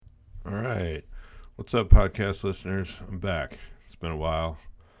All right. What's up, podcast listeners? I'm back. It's been a while,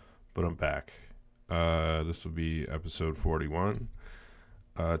 but I'm back. This will be episode 41.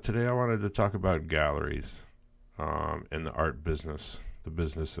 Today, I wanted to talk about galleries and the art business, the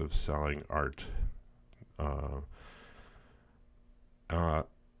business of selling art. Uh, uh,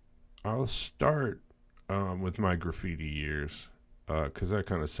 I'll start with my graffiti years because that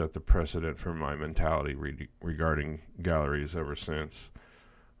kind of set the precedent for my mentality regarding galleries ever since.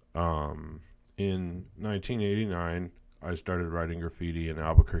 In 1989, I started writing graffiti in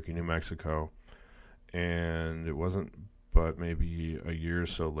Albuquerque, New Mexico, and it wasn't but maybe a year or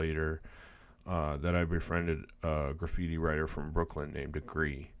so later that I befriended a graffiti writer from Brooklyn named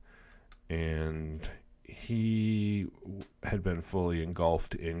Agree, and he had been fully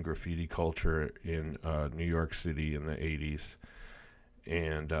engulfed in graffiti culture in New York City in the 80s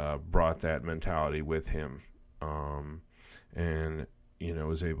and brought that mentality with him. And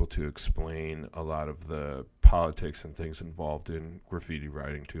was able to explain a lot of the politics and things involved in graffiti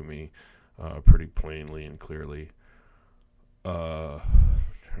writing to me pretty plainly and clearly. Trying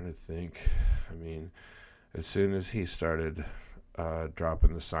to think. I mean, as soon as he started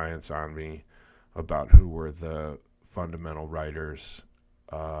dropping the science on me about who were the fundamental writers,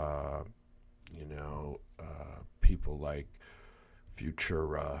 uh, people like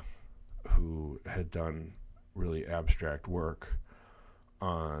Futura, who had done really abstract work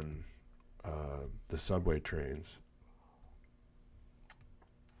on the subway trains,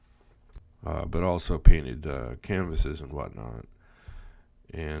 but also painted canvases and whatnot.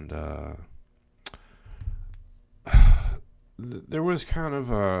 And there was kind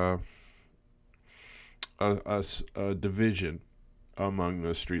of a division among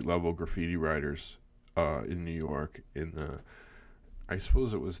the street level graffiti writers in New York I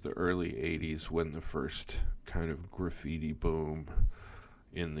suppose it was the early 80s when the first kind of graffiti boom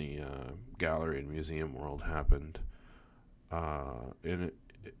in the gallery and museum world happened. And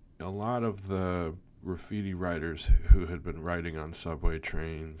a lot of the graffiti writers who had been writing on subway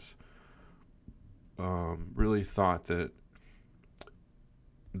trains really thought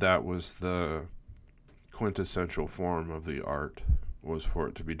that was the quintessential form of the art, was for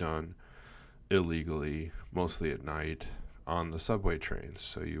it to be done illegally, mostly at night, on the subway trains.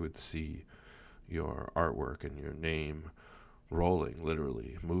 So you would see your artwork and your name rolling,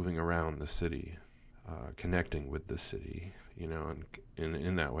 literally moving around the city, connecting with the city, and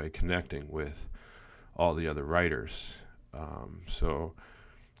in that way connecting with all the other writers. So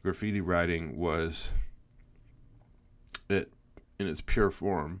graffiti writing was it in its pure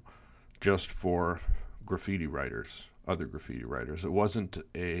form just for graffiti writers, other graffiti writers. It wasn't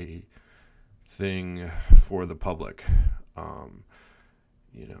a thing for the public.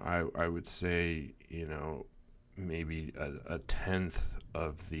 I would say, maybe a tenth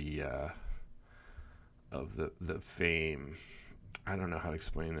of the fame. I don't know how to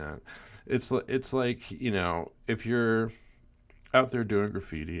explain that. It's like, if you're out there doing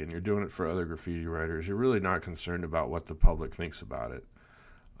graffiti and you're doing it for other graffiti writers, you're really not concerned about what the public thinks about it.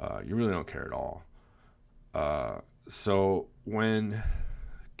 You really don't care at all. So when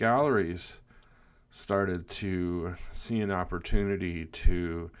galleries started to see an opportunity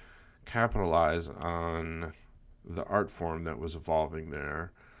to capitalize on the art form that was evolving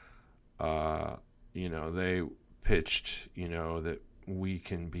there, they pitched, that we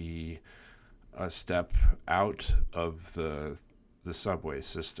can be a step out of the subway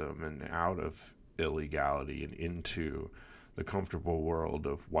system and out of illegality and into the comfortable world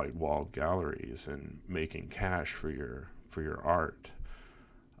of white-walled galleries and making cash for your art.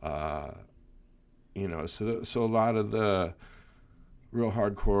 So a lot of the real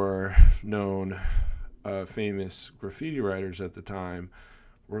hardcore known famous graffiti writers at the time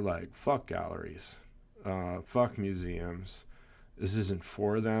were like, fuck galleries, fuck museums, this isn't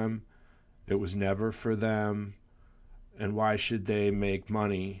for them, it was never for them, and why should they make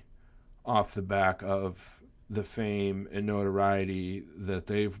money off the back of the fame and notoriety that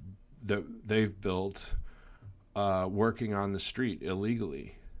they've built working on the street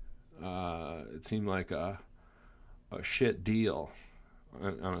illegally. It seemed like a shit deal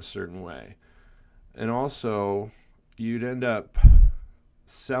on a certain way. And also, you'd end up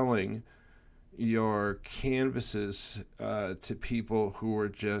selling your canvases to people who were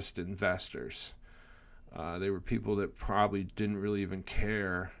just investors. They were people that probably didn't really even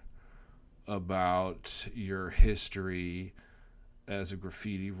care about your history as a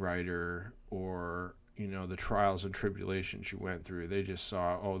graffiti writer or the trials and tribulations you went through. They just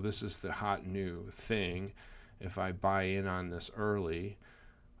saw, oh, this is the hot new thing. If I buy in on this early,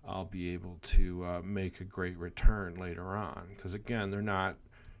 I'll be able to make a great return later on. Because again, they're not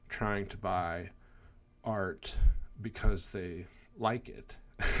trying to buy art because they like it.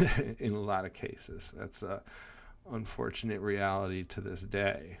 In a lot of cases, that's a unfortunate reality to this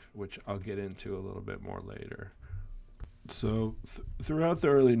day, which I'll get into a little bit more later. So throughout the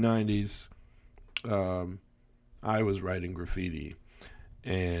early 90s, I was writing graffiti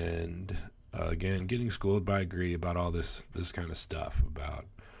and again getting schooled by Agree about all this kind of stuff about,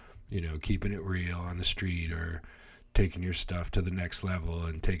 keeping it real on the street or taking your stuff to the next level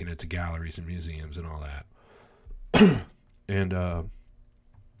and taking it to galleries and museums and all that. And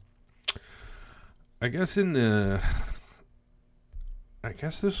I guess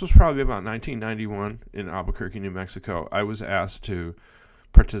this was probably about 1991 in Albuquerque, New Mexico. I was asked to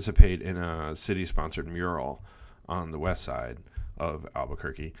participate in a city-sponsored mural on the west side of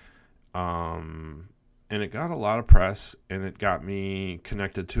Albuquerque. And it got a lot of press, and it got me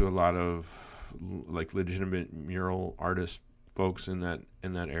connected to a lot of legitimate mural artist folks in that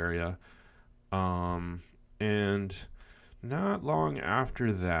area. And not long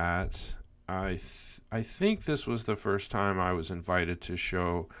after that, I think this was the first time I was invited to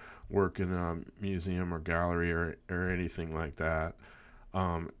show work in a museum or gallery or anything like that,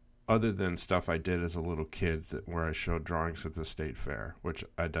 other than stuff I did as a little kid where I showed drawings at the state fair, which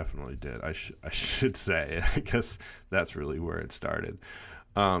I definitely did. I should say. I guess that's really where it started.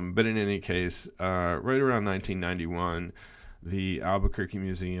 But in any case, right around 1991, the Albuquerque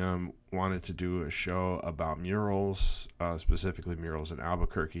Museum wanted to do a show about murals, specifically murals in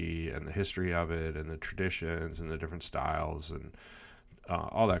Albuquerque and the history of it and the traditions and the different styles and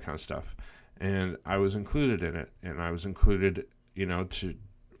all that kind of stuff. And I was included in it, and I was included, to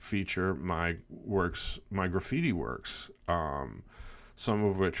feature my graffiti works, some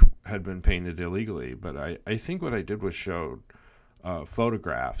of which had been painted illegally. But I think what I did was show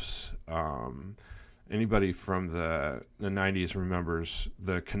photographs. Anybody from the 90s remembers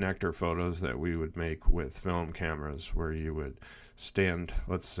the connector photos that we would make with film cameras, where you would stand,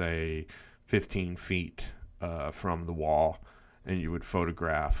 let's say, 15 feet from the wall, and you would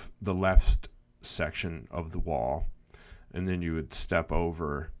photograph the left section of the wall, and then you would step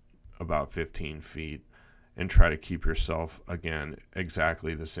over about 15 feet and try to keep yourself, again,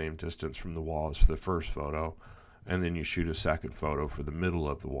 exactly the same distance from the wall as the first photo, and then you shoot a second photo for the middle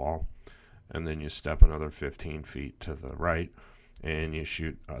of the wall. And then you step another 15 feet to the right, and you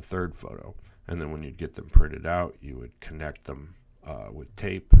shoot a third photo. And then when you'd get them printed out, you would connect them with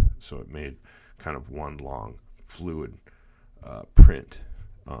tape, so it made kind of one long fluid print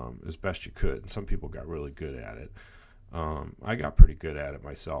as best you could. And some people got really good at it. I got pretty good at it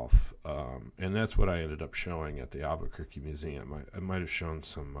myself, and that's what I ended up showing at the Albuquerque Museum. I might have shown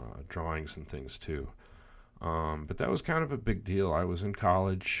some drawings and things too. But that was kind of a big deal. I was in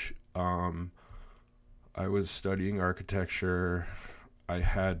college. I was studying architecture. I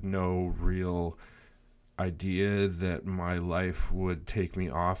had no real idea that my life would take me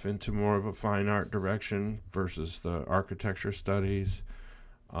off into more of a fine art direction versus the architecture studies.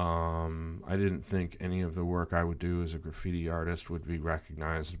 I didn't think any of the work I would do as a graffiti artist would be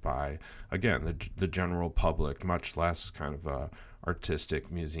recognized by, again, the general public, much less kind of a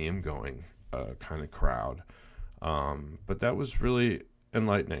artistic museum-going kind of crowd. But that was really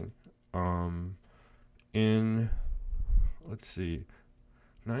enlightening. In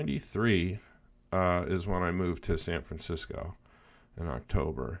 93 is when I moved to San Francisco in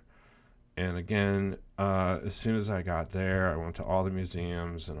October. And again, as soon as I got there, I went to all the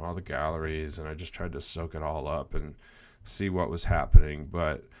museums and all the galleries, and I just tried to soak it all up and see what was happening.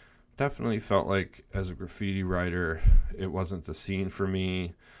 But definitely felt like as a graffiti writer, it wasn't the scene for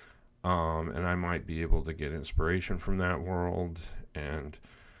me. And I might be able to get inspiration from that world and,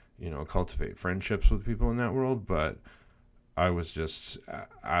 cultivate friendships with people in that world. But I was just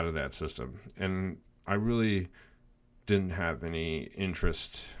out of that system. And I really didn't have any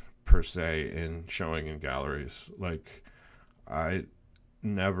interest per se in showing in galleries. Like, I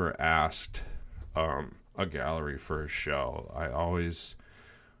never asked a gallery for a show. I always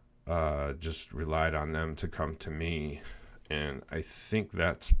just relied on them to come to me. And I think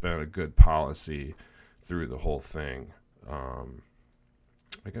that's been a good policy through the whole thing.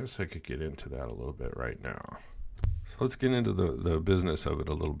 I guess I could get into that a little bit right now. So let's get into the business of it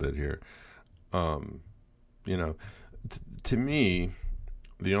a little bit here. To me,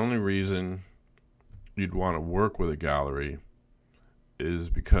 the only reason you'd want to work with a gallery is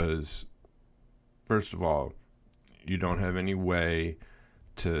because, first of all, you don't have any way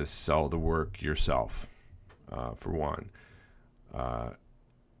to sell the work yourself, for one. I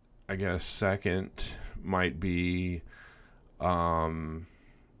guess second might be, and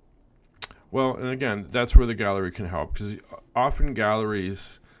again, that's where the gallery can help, because often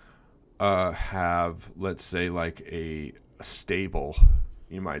galleries have, let's say, like a stable,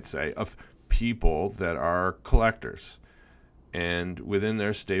 you might say, of people that are collectors. And within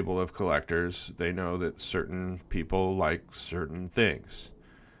their stable of collectors, they know that certain people like certain things.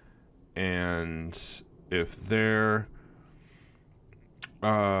 And if their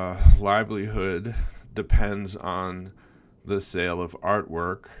livelihood depends on the sale of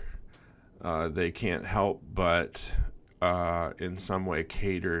artwork, they can't help but in some way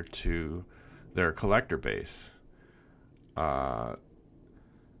cater to their collector base.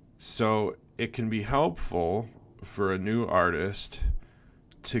 So it can be helpful for a new artist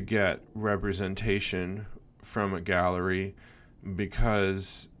to get representation from a gallery,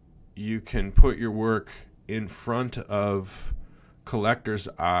 because you can put your work in front of collectors'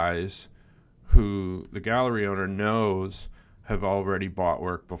 eyes who the gallery owner knows have already bought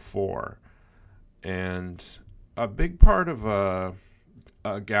work before. And a big part of a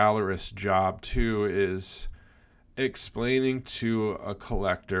gallerist's job too is explaining to a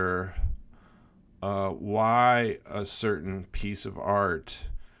collector why a certain piece of art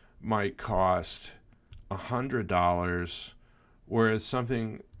might cost $100, whereas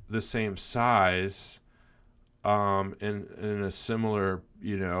something the same size in a similar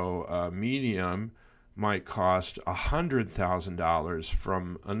medium might cost $100,000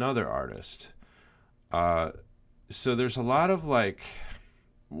 from another artist. So there's a lot of like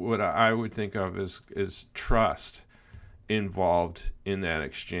what I would think of as trust involved in that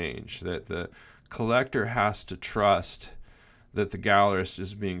exchange, that the collector has to trust that the gallerist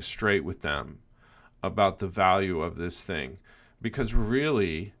is being straight with them about the value of this thing, because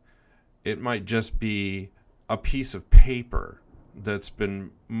really it might just be a piece of paper that's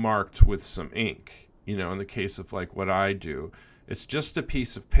been marked with some ink. In the case of like what I do, it's just a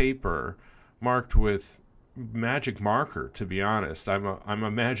piece of paper marked with magic marker. To be honest, I'm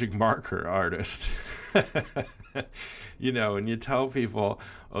a magic marker artist. And you tell people,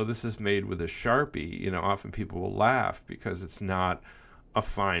 oh, this is made with a Sharpie, often people will laugh because it's not a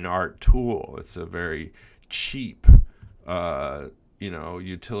fine art tool. It's a very cheap,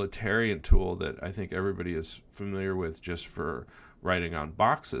 utilitarian tool that I think everybody is familiar with just for writing on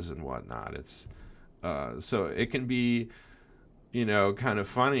boxes and whatnot. It's so it can be, kind of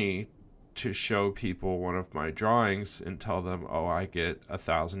funny to show people one of my drawings and tell them, oh, I get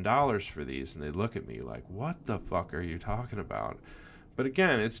 $1,000 for these. And they look at me like, what the fuck are you talking about? But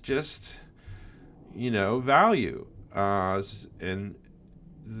again, it's just, value. And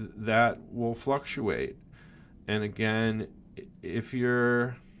that will fluctuate. And again, if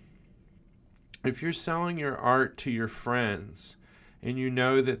you're selling your art to your friends and you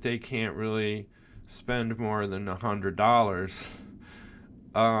know that they can't really spend more than $100,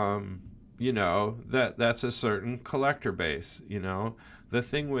 that's a certain collector base. The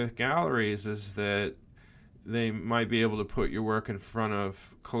thing with galleries is that they might be able to put your work in front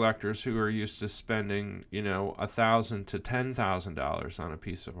of collectors who are used to spending, $1,000 to $10,000 on a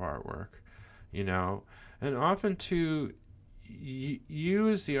piece of artwork, and often too, you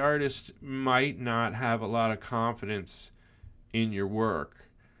as the artist might not have a lot of confidence in your work,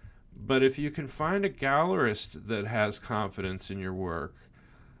 but if you can find a gallerist that has confidence in your work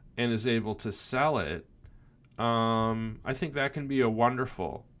and is able to sell it, I think that can be a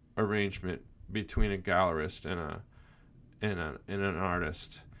wonderful arrangement between a gallerist and an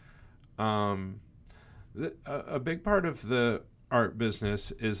artist. A big part of the art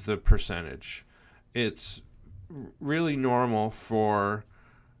business is the percentage. It's really normal for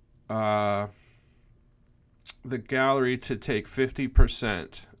the gallery to take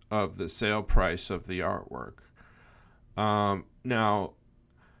 50% of the sale price of the artwork. Now,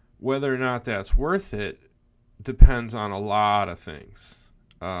 whether or not that's worth it depends on a lot of things.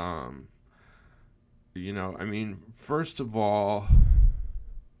 First of all,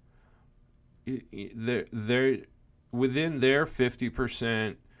 they're within their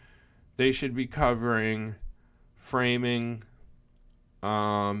 50%, they should be covering framing,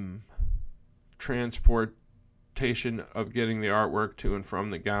 transportation of getting the artwork to and from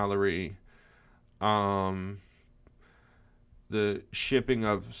the gallery, the shipping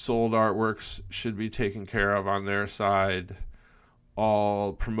of sold artworks should be taken care of on their side.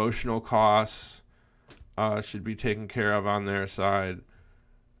 All promotional costs should be taken care of on their side.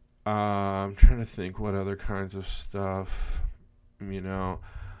 I'm trying to think what other kinds of stuff.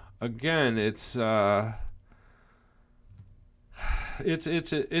 Again, it's a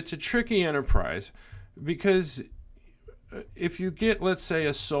tricky enterprise, because if you get, let's say,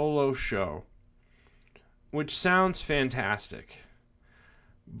 a solo show, which sounds fantastic,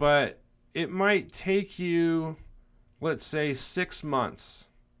 but it might take you, let's say, 6 months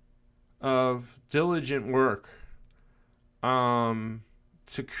of diligent work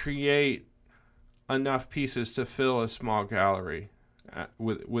to create enough pieces to fill a small gallery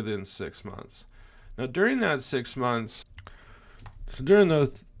within 6 months. Now, during those 6 months,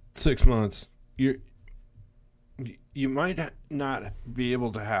 you might not be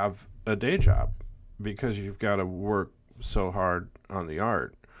able to have a day job because you've got to work so hard on the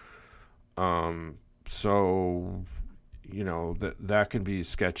art. So, that can be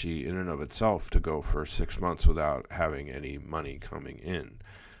sketchy in and of itself to go for 6 months without having any money coming in.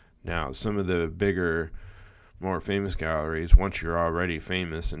 Now, some of the bigger, more famous galleries, once you're already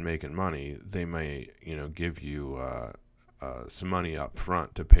famous and making money, they may, give you some money up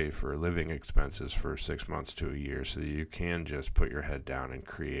front to pay for living expenses for 6 months to a year, so that you can just put your head down and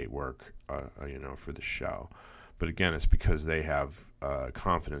create work, for the show. But again, it's because they have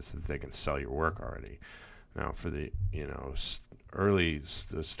confidence that they can sell your work already. Now, for the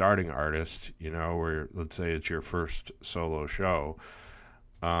the starting artist, where let's say it's your first solo show,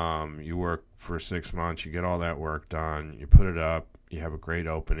 you work for 6 months, you get all that work done, you put it up, you have a great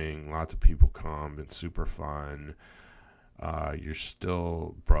opening, lots of people come, it's super fun. You're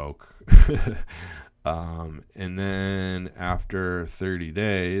still broke. And then after 30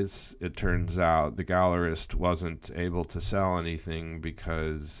 days, it turns out the gallerist wasn't able to sell anything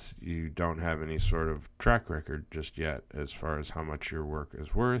because you don't have any sort of track record just yet as far as how much your work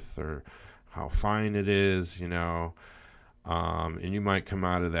is worth or how fine it is, and you might come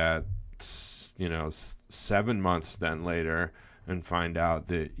out of that, 7 months then later and find out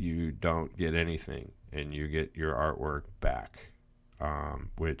that you don't get anything and you get your artwork back,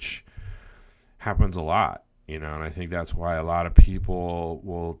 which happens a lot, and I think that's why a lot of people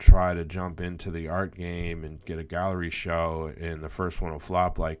will try to jump into the art game and get a gallery show, and the first one will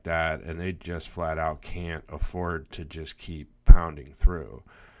flop like that, and they just flat out can't afford to just keep pounding through.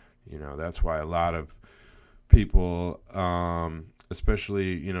 That's why a lot of people,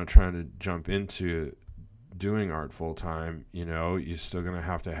 especially, trying to jump into doing art full time, you're still going to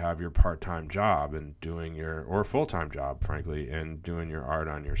have your part-time job and or full-time job, frankly, and doing your art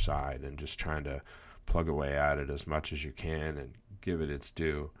on your side and just trying to plug away at it as much as you can and give it its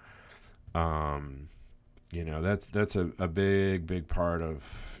due. That's a big part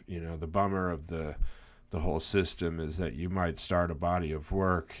of, the bummer of the whole system is that you might start a body of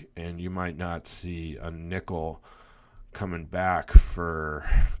work and you might not see a nickel coming back for,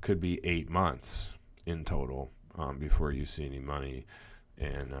 could be 8 months in total, before you see any money.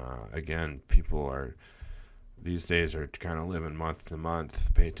 And again, people these days are kind of living month to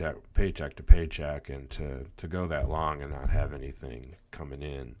month, paycheck to paycheck, and to go that long and not have anything coming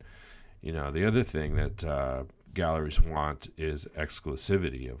in. The other thing that galleries want is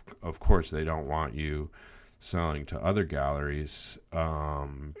exclusivity. Of course, they don't want you selling to other galleries,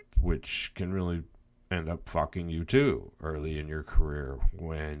 which can really end up fucking you too early in your career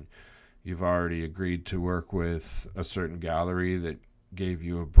when you've already agreed to work with a certain gallery that gave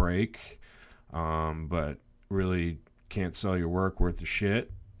you a break, but really can't sell your work worth a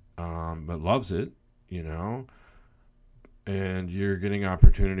shit, but loves it, and you're getting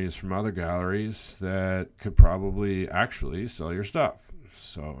opportunities from other galleries that could probably actually sell your stuff.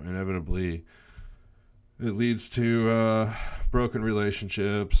 So inevitably, it leads to broken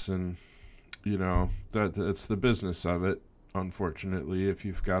relationships, and that's the business of it. Unfortunately, if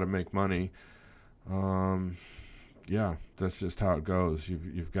you've got to make money, that's just how it goes.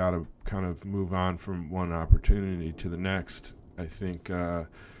 You've got to kind of move on from one opportunity to the next. I think on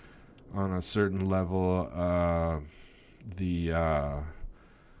a certain level, the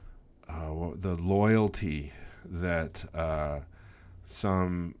loyalty that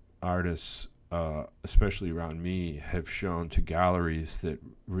some artists, especially around me, have shown to galleries that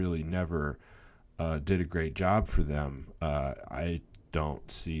really never did a great job for them. I don't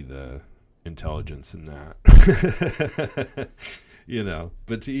see the intelligence in that.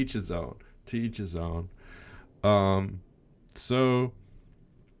 But to each his own. So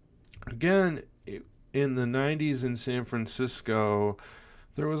again, in the 90s in San Francisco,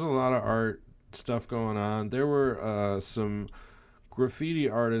 there was a lot of art stuff going on. There were some graffiti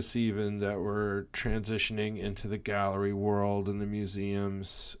artists even that were transitioning into the gallery world and the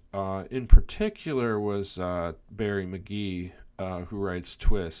museums. In particular was Barry McGee, who writes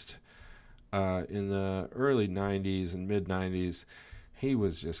Twist. In the early 90s and mid 90s, he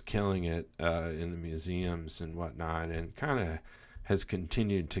was just killing it in the museums and whatnot, and kind of has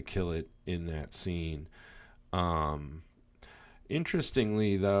continued to kill it in that scene.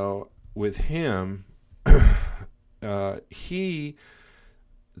 Interestingly, though, with him, he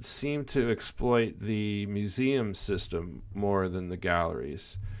seemed to exploit the museum system more than the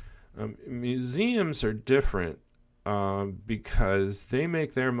galleries. Museums are different because they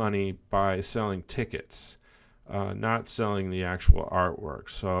make their money by selling tickets, not selling the actual artwork.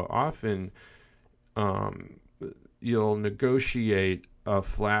 So often you'll negotiate a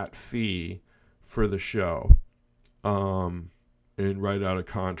flat fee for the show and write out a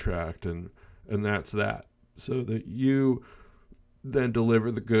contract, and that's that. So that you then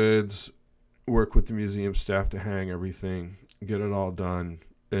deliver the goods, work with the museum staff to hang everything, get it all done,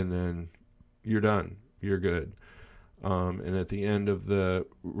 and then you're done. You're good. And at the end of the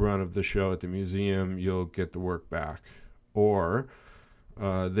run of the show at the museum, you'll get the work back. Or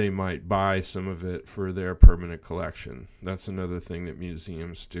they might buy some of it for their permanent collection. That's another thing that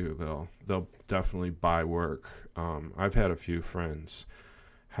museums do. They'll definitely buy work. I've had a few friends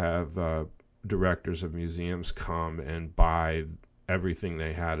have directors of museums come and buy everything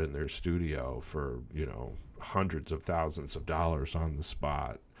they had in their studio for, hundreds of thousands of dollars on the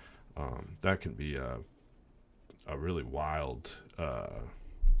spot. That can be a really wild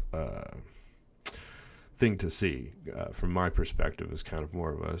thing to see. From my perspective, as kind of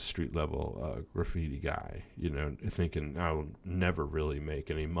more of a street level graffiti guy, thinking I'll never really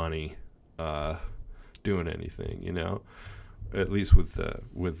make any money doing anything, at least with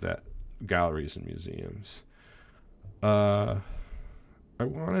that galleries and museums. I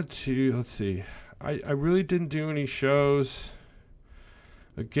wanted to, let's see, I really didn't do any shows.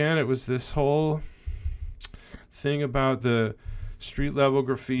 Again, it was this whole thing about the street level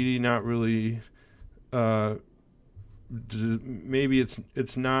graffiti not really, maybe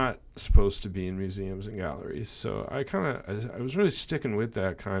it's not supposed to be in museums and galleries. So I was really sticking with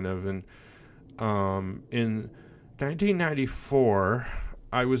that kind of. And in 1994,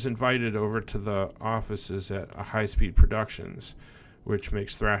 I was invited over to the offices at High Speed Productions, which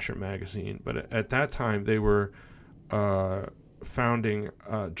makes Thrasher magazine. But at that time, they were founding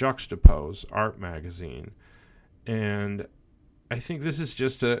Juxtapose art magazine. And I think this is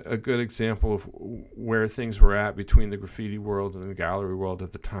just a good example of where things were at between the graffiti world and the gallery world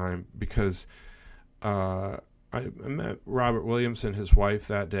at the time, because I met Robert Williams and his wife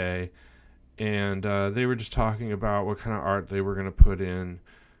that day, and they were just talking about what kind of art they were going to put in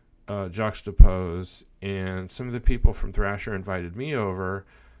Juxtapose, and some of the people from Thrasher invited me over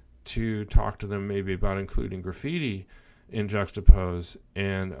to talk to them maybe about including graffiti in Juxtapose,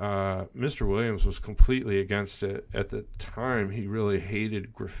 and Mr. Williams was completely against it. At the time, he really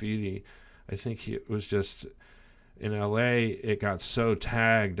hated graffiti. I think it was just, in LA, it got so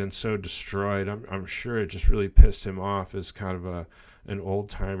tagged and so destroyed. I'm sure it just really pissed him off as kind of an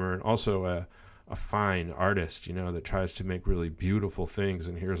old-timer, and also a fine artist, that tries to make really beautiful things,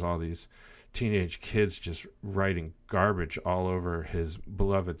 and here's all these teenage kids just writing garbage all over his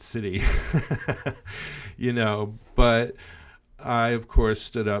beloved city. But I, of course,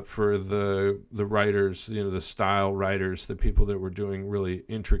 stood up for the writers, the style writers, the people that were doing really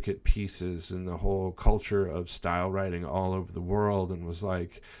intricate pieces, and the whole culture of style writing all over the world, and was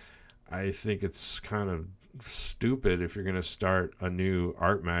like, I think it's kind of stupid if you're going to start a new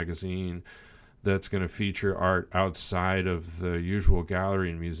art magazine that's going to feature art outside of the usual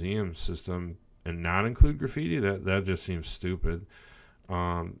gallery and museum system and not include graffiti. That just seems stupid.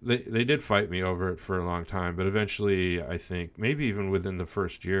 They did fight me over it for a long time, but eventually, I think maybe even within the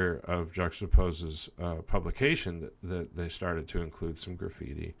first year of Juxtapose's publication, that they started to include some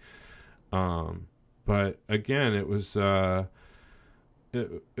graffiti. But again, it was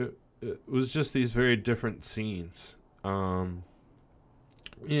just these very different scenes.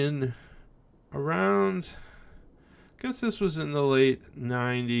 In around, I guess this was in the late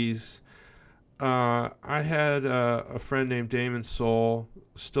 90s, I had a friend named Damon Soul,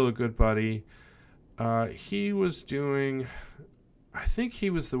 still a good buddy. He was doing, I think he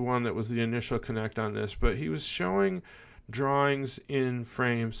was the one that was the initial connect on this, but he was showing drawings in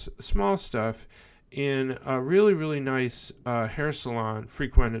frames, small stuff, in a really, really nice hair salon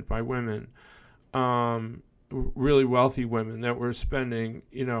frequented by women. Really wealthy women that were spending,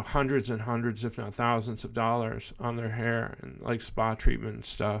 hundreds and hundreds, if not thousands of dollars on their hair and like spa treatment and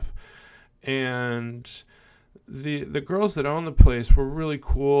stuff. And the girls that owned the place were really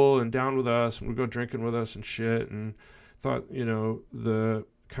cool and down with us and would go drinking with us and shit, and thought, the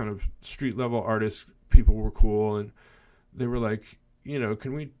kind of street level artist people were cool. And they were like,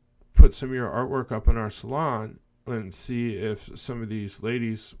 can we put some of your artwork up in our salon and see if some of these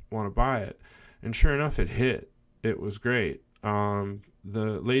ladies want to buy it? And sure enough, it hit. It was great. The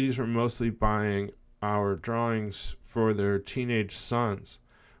ladies were mostly buying our drawings for their teenage sons,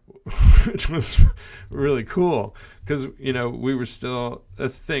 which was really cool because, we were still,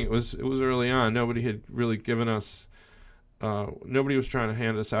 that's the thing. It was early on. Nobody had really given us nobody was trying to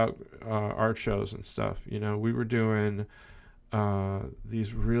hand us out art shows and stuff. We were doing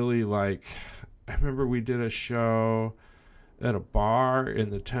these really I remember we did a show at a bar in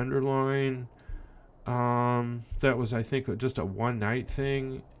the Tenderloin. That was, I think, just a one night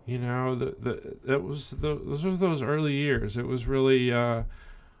thing. Those were those early years. It was really a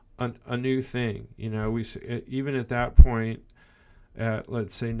new thing. We even at that point, at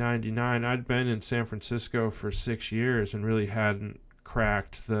let's say 99, I'd been in San Francisco for 6 years and really hadn't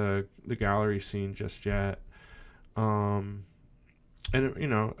cracked the gallery scene just yet. And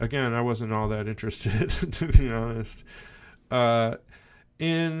again, I wasn't all that interested, to be honest.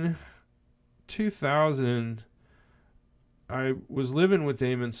 In 2000, I was living with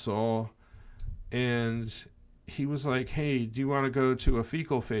Damon Soul, and he was like, "Hey, do you want to go to a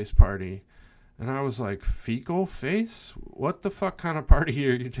Fecal Face party?" And I was like, "Fecal Face? What the fuck kind of party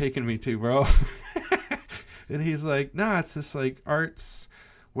are you taking me to, bro?" And he's like, "Nah, it's this arts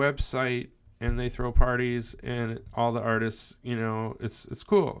website, and they throw parties, and all the artists, it's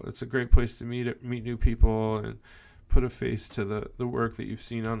cool. It's a great place to meet new people and put a face to the work that you've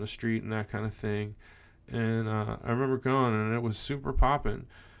seen on the street and that kind of thing." And I remember going, and it was super poppin'.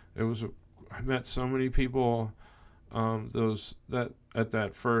 I met so many people at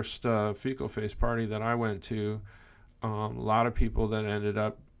that first Fecal Face party that I went to. A lot of people that ended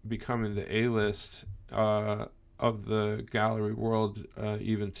up becoming the A-list of the gallery world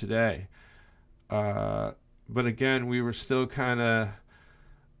even today. But again, we were still kind of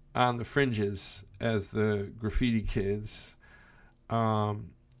on the fringes as the graffiti kids. On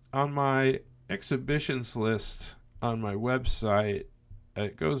my exhibitions list on my website,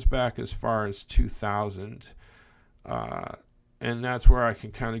 it goes back as far as 2000. And that's where I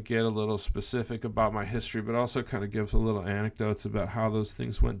can kind of get a little specific about my history, but also kind of gives a little anecdotes about how those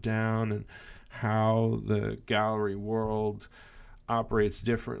things went down and how the gallery world operates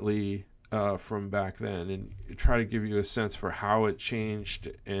differently from back then, and try to give you a sense for how it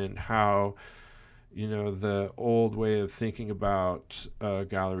changed and how the old way of thinking about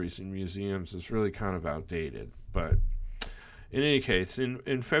galleries and museums is really kind of outdated. But in any case,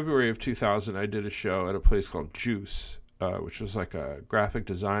 in February of 2000, I did a show at a place called Juice, which was like a graphic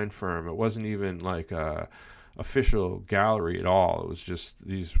design firm. It wasn't even like a official gallery at all. It was just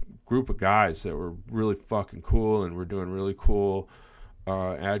these group of guys that were really fucking cool and were doing really cool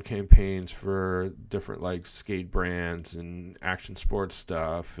ad campaigns for different skate brands and action sports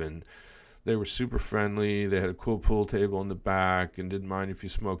stuff. And they were super friendly. They had a cool pool table in the back and didn't mind if you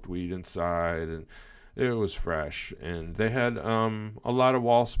smoked weed inside, and it was fresh. And they had a lot of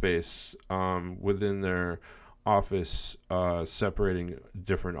wall space within their office, separating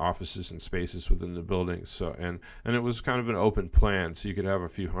different offices and spaces within the building. So and it was kind of an open plan, so you could have a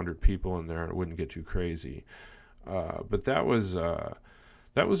few hundred people in there and it wouldn't get too crazy. But that was a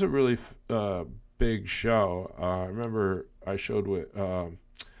really big show. I remember I showed with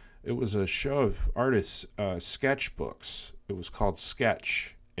it was a show of artists' sketchbooks. It was called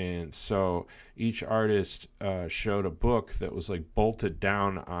Sketch. And so each artist showed a book that was bolted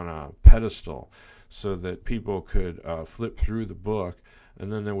down on a pedestal so that people could flip through the book.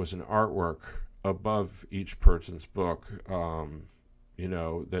 And then there was an artwork above each person's book,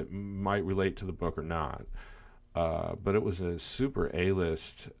 that might relate to the book or not. But it was a super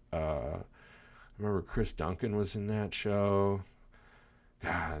A-list. I remember Chris Duncan was in that show.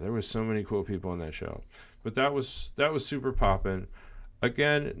 God, there was so many cool people in that show. But that was super poppin'.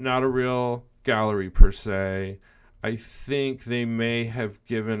 Again, not a real gallery per se. I think they might have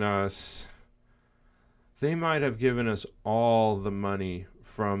given us all the money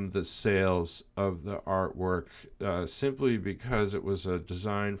from the sales of the artwork, simply because it was a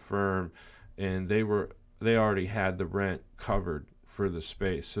design firm and they already had the rent covered for the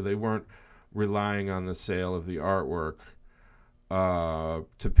space, so they weren't relying on the sale of the artwork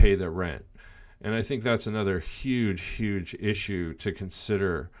to pay their rent. And I think that's another huge issue to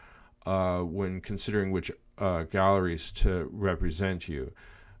consider when considering which galleries to represent you.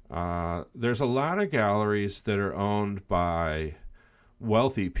 There's a lot of galleries that are owned by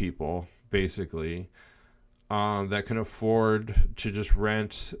wealthy people, basically, that can afford to just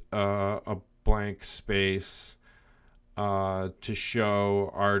rent a blank space to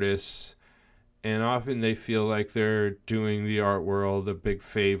show artists. And often they feel like they're doing the art world a big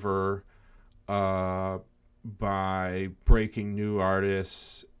favor by breaking new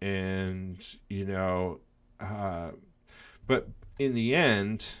artists, and but in the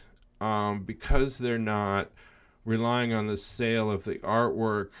end, because they're not relying on the sale of the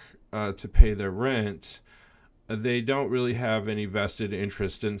artwork to pay their rent, they don't really have any vested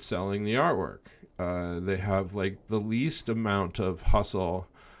interest in selling the artwork. They have like the least amount of hustle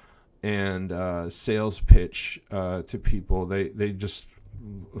and sales pitch to people. They just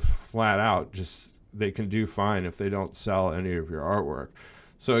flat out they can do fine if they don't sell any of your artwork.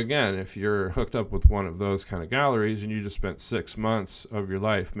 So again, if you're hooked up with one of those kind of galleries and you just spent 6 months of your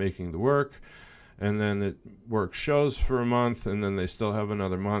life making the work, and then it work shows for a month, and then they still have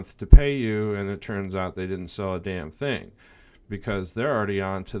another month to pay you, and it turns out they didn't sell a damn thing because they're already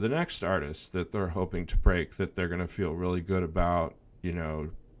on to the next artist that they're hoping to break, that they're going to feel really good about,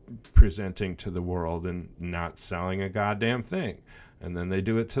 presenting to the world and not selling a goddamn thing. And then they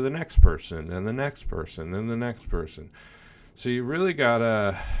do it to the next person and the next person and the next person. So you really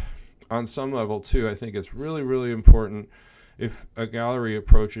gotta, on some level too, I think it's really, really important if a gallery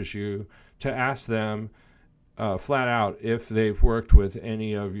approaches you to ask them flat out if they've worked with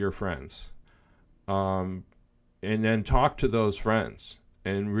any of your friends. And then talk to those friends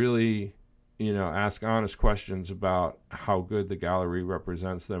and really, ask honest questions about how good the gallery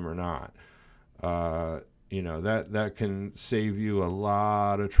represents them or not. That can save you a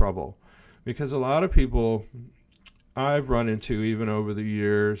lot of trouble, because a lot of people I've run into even over the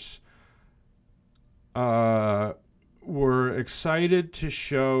years were excited to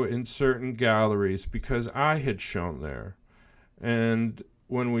show in certain galleries because I had shown there. And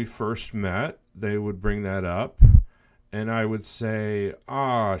when we first met, they would bring that up, and I would say,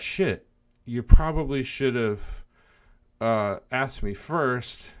 shit, you probably should have asked me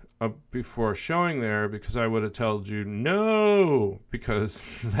first before showing there, because I would have told you no, because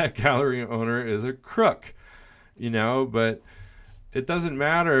that gallery owner is a crook, but it doesn't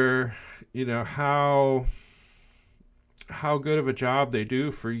matter, how good of a job they do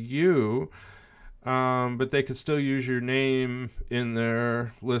for you, but they could still use your name in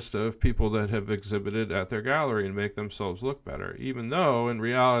their list of people that have exhibited at their gallery and make themselves look better, even though in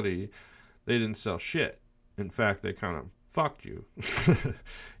reality they didn't sell shit. In fact, they kind of fucked you, so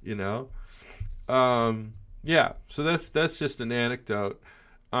that's just an anecdote.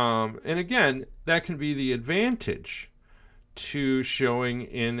 And again, that can be the advantage to showing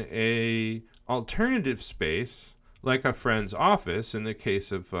in a alternative space, like a friend's office, in the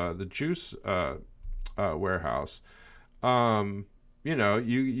case of the juice warehouse. You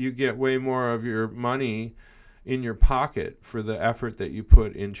get way more of your money in your pocket for the effort that you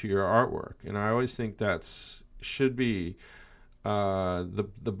put into your artwork. And I always think should be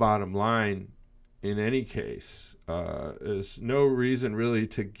the bottom line in any case. There's no reason really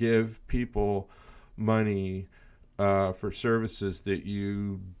to give people money for services that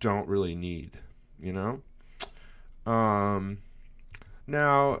you don't really need,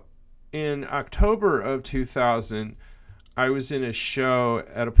 Now, in October of 2000, I was in a show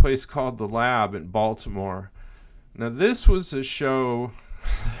at a place called The Lab in Baltimore. Now, this was a show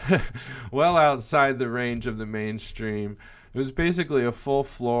well outside the range of the mainstream. It was basically a full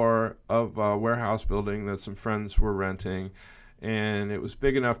floor of a warehouse building that some friends were renting, and it was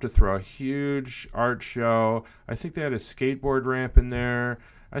big enough to throw a huge art show. I think they had a skateboard ramp in there.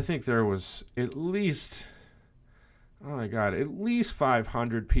 I think there was at least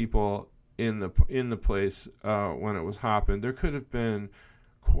 500 people in the place when it was hopping. There could have been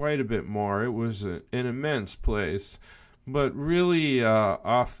quite a bit more. It was an immense place, but really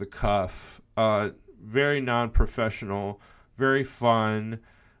off the cuff, very non-professional, very fun.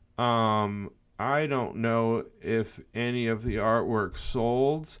 I don't know if any of the artwork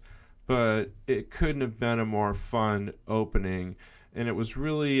sold, but it couldn't have been a more fun opening. And it was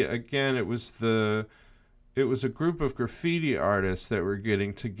really, again, it was a group of graffiti artists that were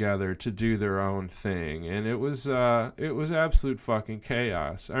getting together to do their own thing, and it was absolute fucking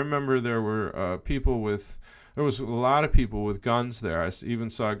chaos. I remember there was a lot of people with guns there. I even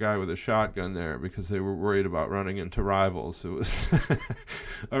saw a guy with a shotgun there because they were worried about running into rivals. It was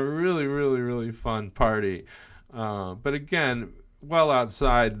a really, really, really fun party, but again, well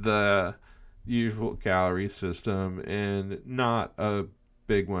outside the usual gallery system and not a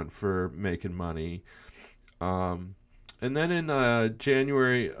big one for making money. And then in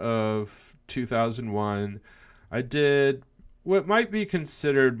January of 2001, I did what might be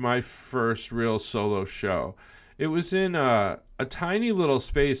considered my first real solo show. It was in a tiny little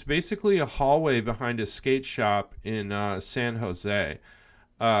space, basically a hallway behind a skate shop in San Jose.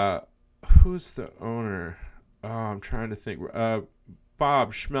 Who's the owner? Oh, I'm trying to think.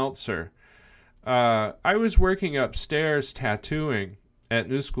 Bob Schmeltzer. I was working upstairs tattooing at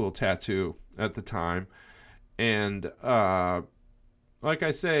New School Tattoo at the time. And like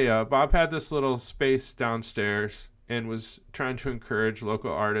I say, Bob had this little space downstairs and was trying to encourage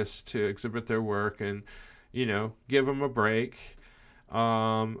local artists to exhibit their work and, give them a break.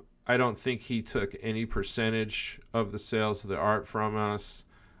 I don't think he took any percentage of the sales of the art from us.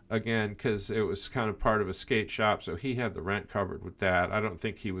 Again, because it was kind of part of a skate shop, so he had the rent covered with that. I don't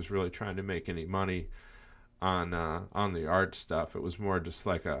think he was really trying to make any money on the art stuff. It was more just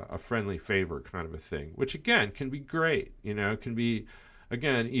like a friendly favor kind of a thing, which again can be great. Can be,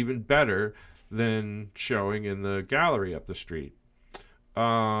 again, even better than showing in the gallery up the street.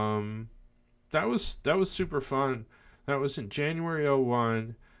 That was super fun. That was in January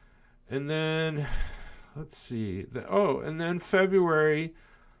 01. And then, let's see. And then February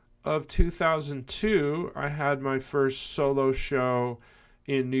of 2002, I had my first solo show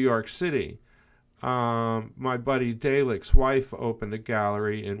in New York City. My buddy Dalek's wife opened a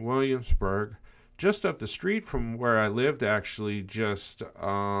gallery in Williamsburg, just up the street from where I lived, actually, just,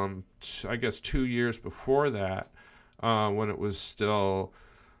 I guess 2 years before that, when it was still,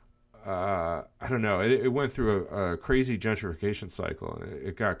 I don't know, it went through a crazy gentrification cycle, and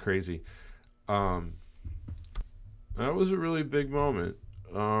it got crazy. That was a really big moment.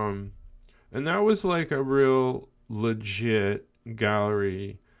 And that was like a real legit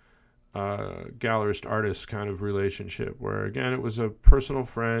gallerist artist kind of relationship where, again, it was a personal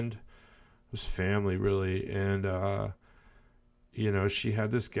friend, it was family really. And, she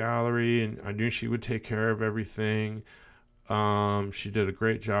had this gallery and I knew she would take care of everything. She did a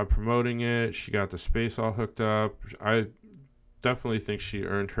great job promoting it. She got the space all hooked up. I definitely think she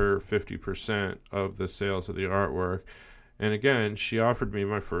earned her 50% of the sales of the artwork. And again, she offered me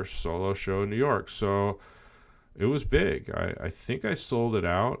my first solo show in New York. So it was big. I think I sold it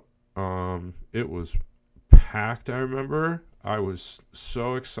out. It was packed, I remember. I was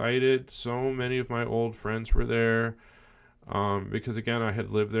so excited. So many of my old friends were there. Because again, I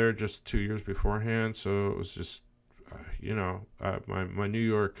had lived there just 2 years beforehand. So it was just, my New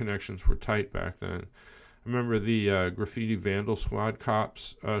York connections were tight back then. I remember the Graffiti Vandal Squad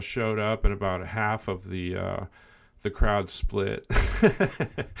cops showed up, and about half of the crowd split,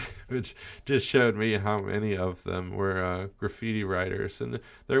 which just showed me how many of them were graffiti writers. And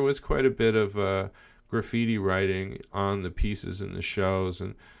there was quite a bit of graffiti writing on the pieces in the shows,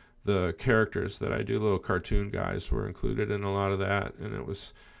 and the characters that I do, little cartoon guys, were included in a lot of that. And it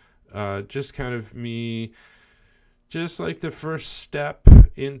was just kind of me, just like the first step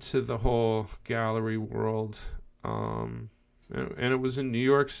into the whole gallery world. And it was in New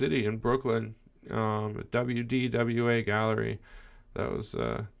York City, in Brooklyn, WDWA Gallery. That was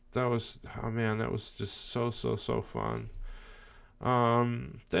oh man, that was just so fun.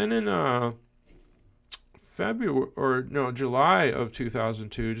 Then in July of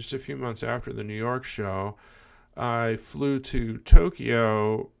 2002, just a few months after the New York show, I flew to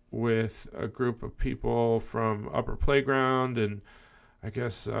Tokyo with a group of people from Upper Playground, and I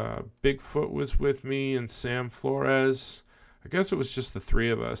guess Bigfoot was with me, and Sam Flores. I guess it was just the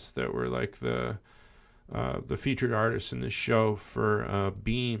three of us that were like the featured artists in this show for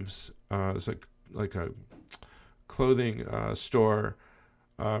Beams. It's like a clothing store,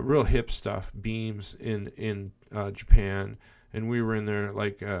 real hip stuff, Beams in Japan. And we were in there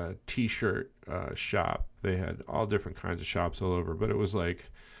like a t-shirt shop. They had all different kinds of shops all over, but it was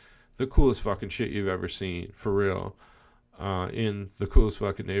like the coolest fucking shit you've ever seen, for real, in the coolest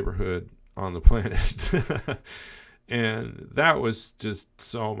fucking neighborhood on the planet. And that was just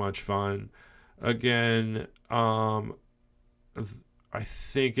so much fun. Again, I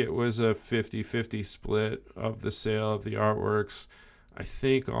think it was a 50-50 split of the sale of the artworks. I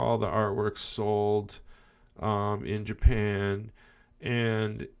think all the artworks sold in Japan.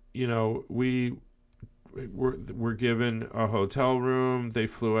 And, we were given a hotel room. They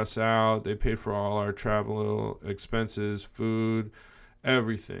flew us out. They paid for all our travel expenses, food,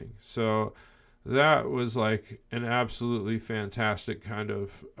 everything. So that was like an absolutely fantastic kind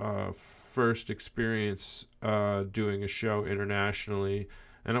of first experience doing a show internationally.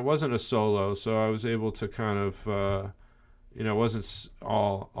 And it wasn't a solo, so I was able to kind of, it wasn't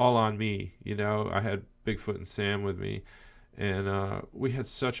all on me. I had Bigfoot and Sam with me, and we had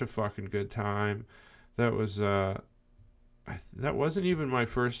such a fucking good time. That was that wasn't even my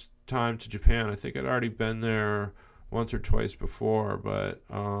first time to Japan. I think I'd already been there once or twice before, but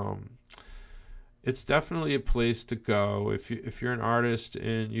it's definitely a place to go if you're an artist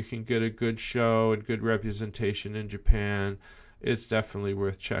and you can get a good show and good representation in Japan. It's definitely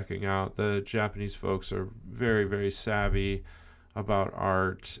worth checking out. The Japanese folks are very, very savvy about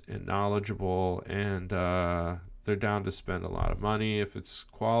art and knowledgeable, and they're down to spend a lot of money if it's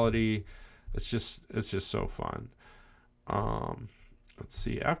quality. It's just so fun. Let's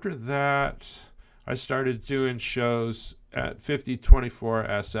see. After that, I started doing shows at 5024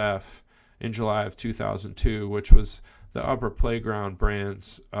 SF in July of 2002, which was the Upper Playground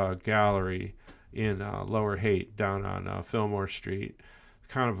Brands gallery in Lower Haight down on Fillmore Street.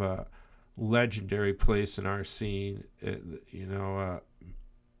 Kind of a legendary place in our scene. Matt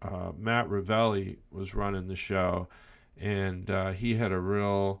Ravelli was running the show, and he had a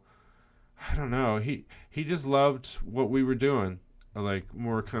real, I don't know, he just loved what we were doing, like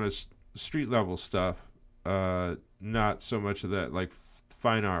more kind of street level stuff, not so much of that like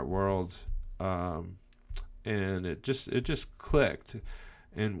fine art world, and it just clicked,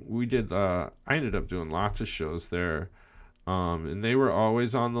 and we did. I ended up doing lots of shows there, and they were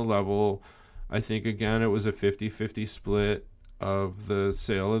always on the level. I think again it was a 50-50 split of the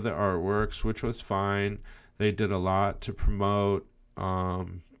sale of the artworks, which was fine. They did a lot to promote.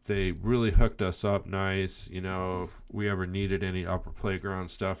 They really hooked us up nice. If we ever needed any Upper Playground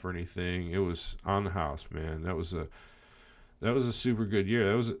stuff or anything, it was on the house, man. That was a super good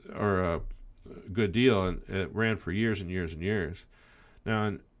year. A good deal, and it ran for years and years and years. Now,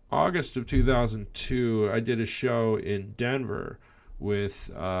 in August of 2002, I did a show in Denver with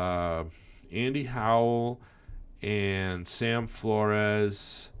Andy Howell and Sam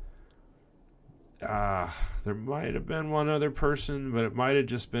Flores. There might have been one other person, but it might have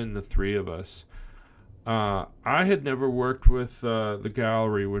just been the three of us. I had never worked with the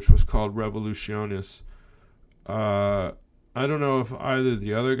gallery, which was called Revolutionis. I don't know if either of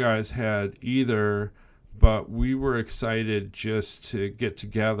the other guys had either, but we were excited just to get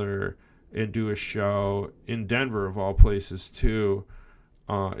together and do a show in Denver, of all places, too.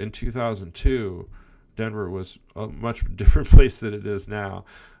 In 2002, Denver was a much different place than it is now.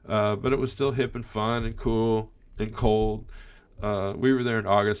 But it was still hip and fun and cool and cold. We were there in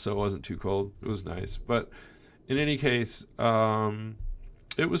August, so it wasn't too cold. It was nice. But in any case,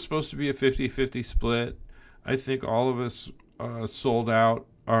 it was supposed to be a 50-50 split. I think all of us sold out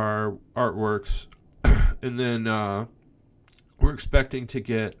our artworks. And then we're expecting to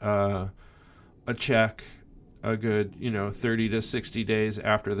get a check a good, 30 to 60 days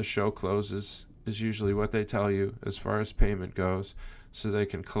after the show closes is usually what they tell you as far as payment goes, so they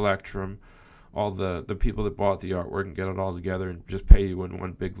can collect from all the people that bought the artwork and get it all together and just pay you in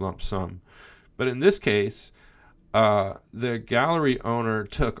one big lump sum. But in this case, the gallery owner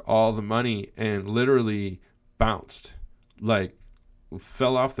took all the money and literally bounced, like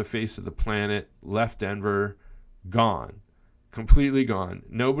fell off the face of the planet, left Denver, gone, completely gone.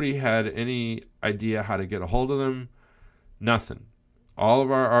 Nobody had any idea how to get a hold of them, nothing. All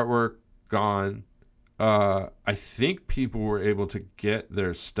of our artwork gone. I think people were able to get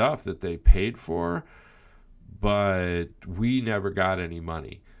their stuff that they paid for, but we never got any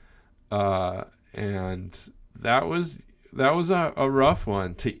money. And that was a rough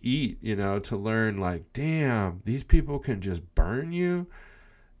one to eat, to learn, like, damn, these people can just burn you.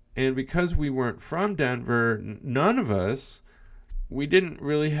 And because we weren't from Denver, none of us, we didn't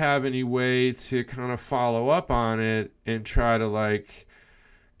really have any way to kind of follow up on it and try to, like,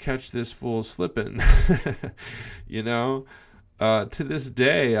 catch this fool slipping. To this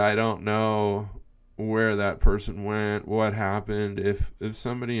day, I don't know where that person went, what happened. If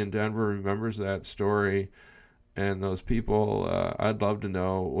somebody in Denver remembers that story and those people, I'd love to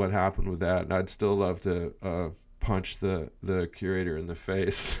know what happened with that, and I'd still love to punch the curator in the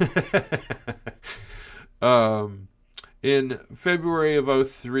face. In February of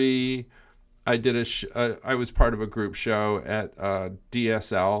 2003, I did I was part of a group show at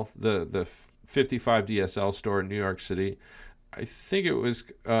DSL, the 55 DSL store in New York City. I think it was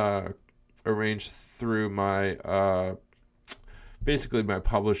arranged through my basically my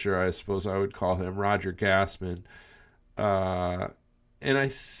publisher, I suppose I would call him, Roger Gassman. And I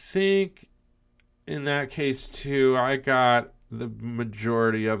think in that case too, I got the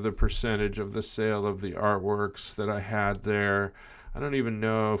majority of the percentage of the sale of the artworks that I had there. I don't even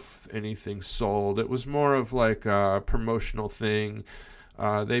know if anything sold. It was more of like a promotional thing.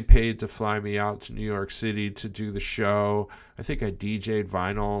 They paid to fly me out to New York City to do the show. I think I DJ'd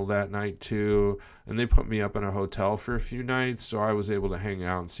vinyl that night too. And they put me up in a hotel for a few nights, so I was able to hang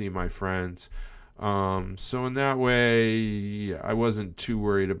out and see my friends. So in that way, I wasn't too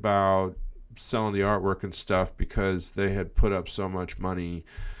worried about selling the artwork and stuff because they had put up so much money,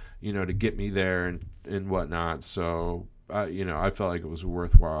 to get me there and whatnot. So, I felt like it was a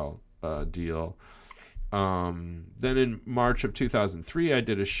worthwhile deal. Then in March of 2003, I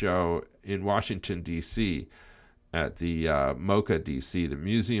did a show in Washington, D.C. at the MoCA, D.C., the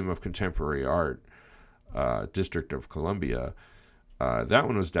Museum of Contemporary Art, District of Columbia. That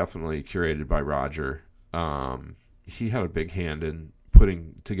one was definitely curated by Roger. He had a big hand in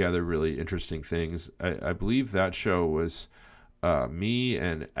putting together really interesting things. I believe that show was me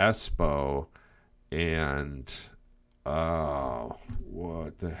and Espo and Oh,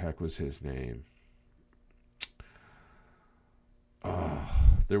 what the heck was his name? Oh,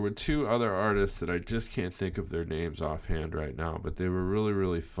 there were two other artists that I just can't think of their names offhand right now, but they were really,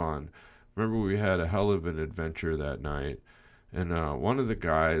 really fun. Remember, we had a hell of an adventure that night, and one of the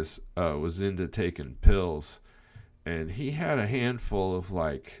guys was into taking pills, and he had a handful of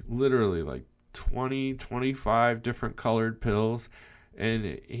literally 20, 25 different colored pills,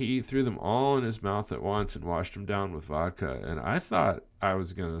 and he threw them all in his mouth at once and washed them down with vodka. And I thought I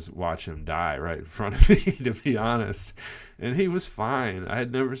was going to watch him die right in front of me, to be honest. And he was fine. I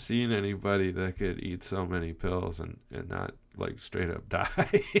had never seen anybody that could eat so many pills and not straight up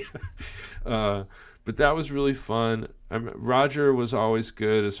die. But that was really fun. Roger was always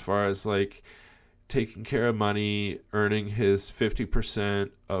good as far as taking care of money, earning his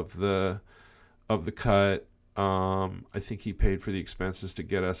 50% of the cut. I think he paid for the expenses to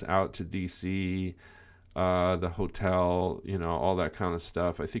get us out to DC, the hotel, all that kind of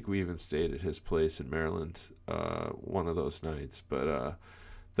stuff. I think we even stayed at his place in Maryland one of those nights. But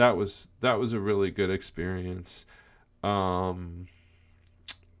that was a really good experience.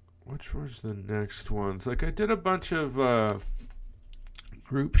 Which was the next ones? I did a bunch of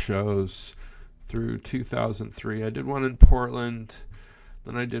group shows through 2003. I did one in Portland,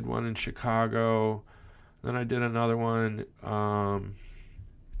 then I did one in Chicago. Then I did another one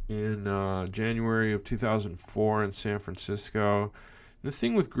in January of 2004 in San Francisco. The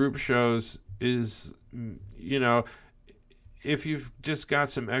thing with group shows is, if you've just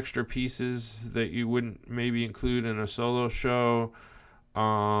got some extra pieces that you wouldn't maybe include in a solo show,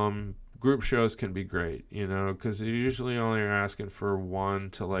 group shows can be great, because you usually only are asking for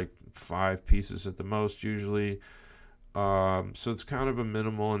 1 to 5 pieces at the most usually. So it's kind of a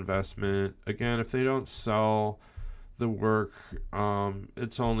minimal investment. Again, if they don't sell the work,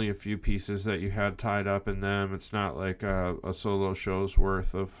 it's only a few pieces that you had tied up in them. It's not like a solo show's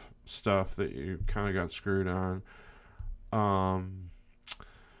worth of stuff that you kind of got screwed on.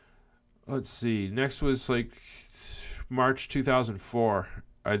 Let's see. Next was March 2004.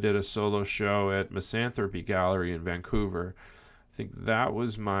 I did a solo show at Misanthropy Gallery in Vancouver. I think that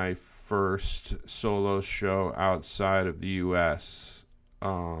was my first solo show outside of the U.S.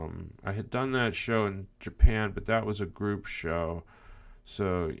 I had done that show in Japan, but that was a group show.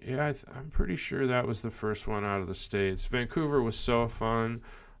 So, yeah, I'm pretty sure that was the first one out of the States. Vancouver was so fun.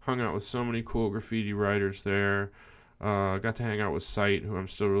 Hung out with so many cool graffiti writers there. Got to hang out with Sight, who I'm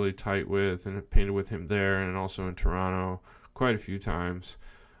still really tight with, and painted with him there, and also in Toronto quite a few times.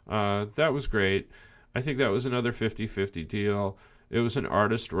 That was great. I think that was another 50-50 deal. It was an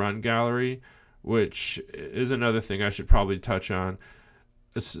artist-run gallery, which is another thing I should probably touch on.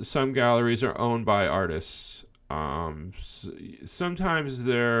 Some galleries are owned by artists. Sometimes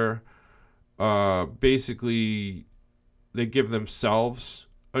they're basically, they give themselves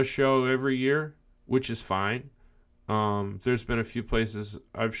a show every year, which is fine. There's been a few places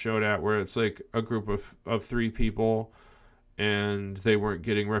I've showed at where it's a group of 3 people, and they weren't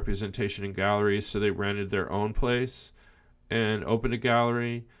getting representation in galleries, so they rented their own place and opened a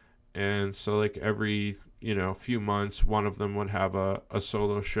gallery. And so every few months, one of them would have a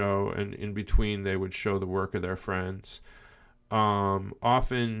solo show, and in between they would show the work of their friends.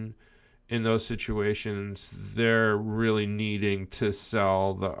 Often in those situations, they're really needing to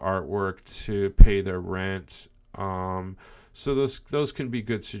sell the artwork to pay their rent. So those can be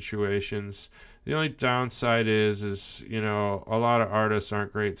good situations. The only downside is a lot of artists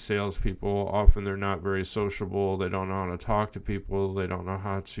aren't great salespeople. Often they're not very sociable. They don't know how to talk to people. They don't know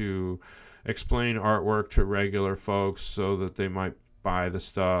how to explain artwork to regular folks so that they might buy the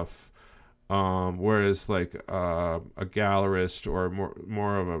stuff. Whereas a gallerist or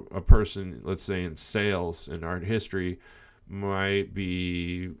more of a person, let's say in sales in art history, might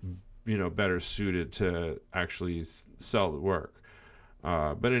be better suited to actually sell the work.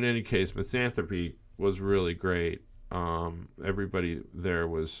 But in any case, Misanthropy was really great. Everybody there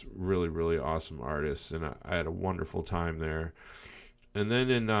was really, really awesome artists, and I had a wonderful time there. And then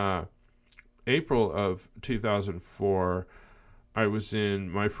in April of 2004, I was in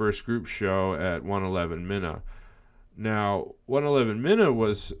my first group show at 111 Minna. Now, 111 Minna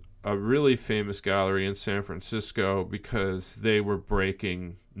was a really famous gallery in San Francisco because they were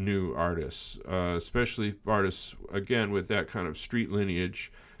breaking new artists, especially artists, again, with that kind of street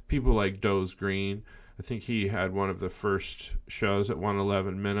lineage. People like Doze Green. I think he had one of the first shows at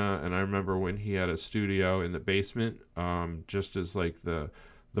 111 Minna, and I remember when he had a studio in the basement, just as the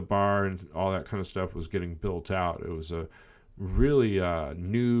bar and all that kind of stuff was getting built out. It was a really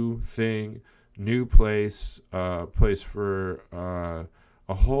new thing, new place for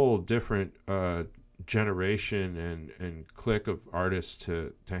a whole different generation and clique of artists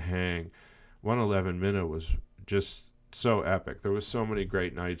to hang. 111 Minute was just so epic. There was so many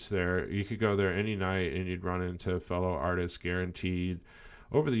great nights there. You could go there any night and you'd run into fellow artists guaranteed.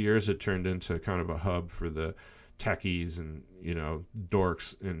 Over the years, it turned into kind of a hub for the techies and,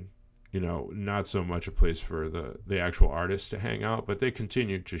 dorks, and, not so much a place for the actual artists to hang out, but they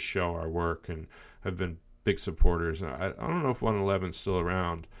continued to show our work and have been big supporters. I don't know if 111's still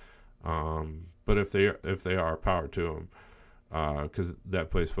around, but if they are, power to them, because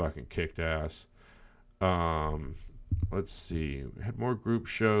that place fucking kicked ass. Let's see. We had more group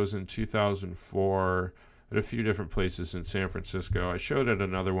shows in 2004 at a few different places in San Francisco. I showed at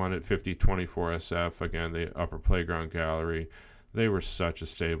another one at 5024 SF, again, the Upper Playground Gallery. They were such a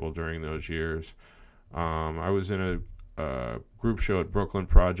staple during those years. I was in a group show at Brooklyn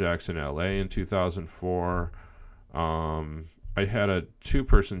Projects in LA in 2004. I had a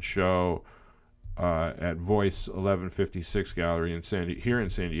 2-person show at Voice 1156 Gallery here in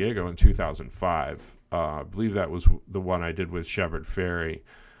San Diego in 2005. I believe that was the one I did with Shepard Fairey.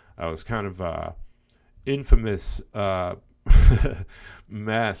 I was kind of infamous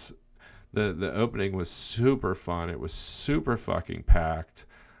mess. The opening was super fun. It was super fucking packed.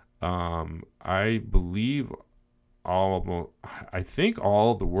 I think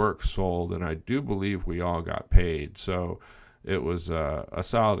all the work sold, and I do believe we all got paid. So it was a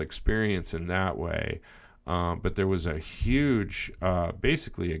solid experience in that way. But there was a huge,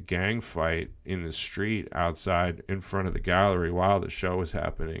 basically a gang fight in the street outside in front of the gallery while the show was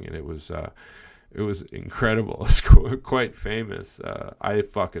happening, and it was incredible. It's quite famous. I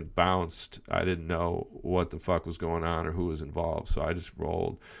fucking bounced. I didn't know what the fuck was going on or who was involved, so I just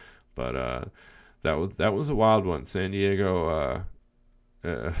rolled. But that was a wild one. San Diego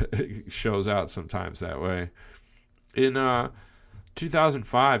shows out sometimes that way. In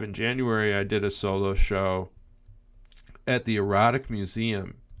 2005, in January, I did a solo show at the Erotic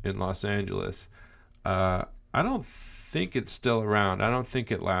Museum in Los Angeles. I don't think it's still around. I don't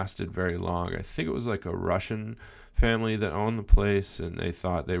think it lasted very long. I think it was like a Russian family that owned the place, and they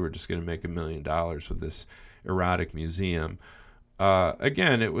thought they were just going to make $1 million with this erotic museum.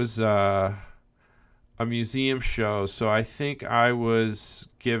 Again, it was a museum show, so I think I was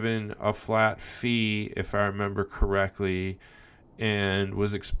given a flat fee, if I remember correctly, and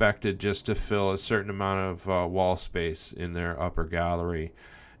was expected just to fill a certain amount of wall space in their upper gallery.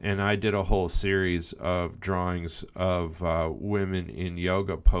 And I did a whole series of drawings of women in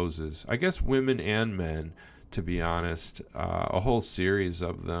yoga poses. I guess women and men, to be honest. A whole series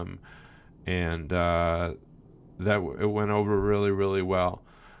of them. And it went over really, really well.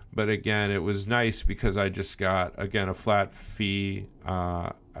 But again, it was nice because I just got, again, a flat fee.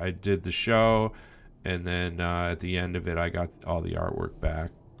 I did the show, and then at the end of it, I got all the artwork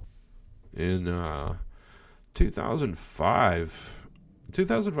back. In 2005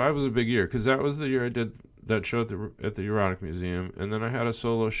 was a big year because that was the year I did that show at the Erotic Museum, and then I had a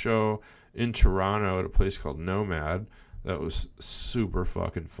solo show in Toronto at a place called Nomad. That was super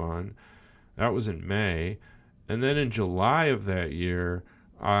fucking fun. That was in May. And then in July of that year,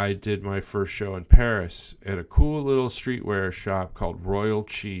 I did my first show in Paris at a cool little streetwear shop called Royal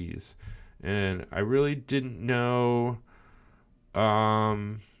Cheese. And I really didn't know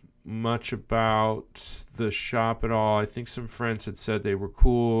much about the shop at all. I think some friends had said they were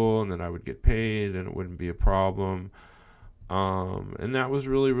cool and that I would get paid and it wouldn't be a problem. And that was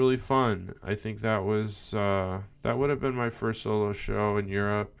really, really fun. I think that would have been my first solo show in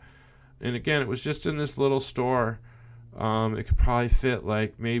Europe. And again, it was just in this little store. It could probably fit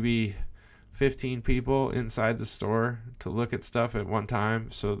like maybe 15 people inside the store to look at stuff at one time.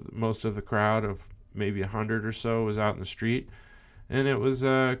 So most of the crowd of maybe 100 or so was out in the street. And it was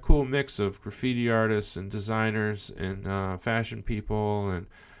a cool mix of graffiti artists and designers and fashion people and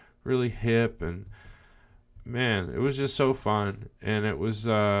really hip. And man, it was just so fun. And it was,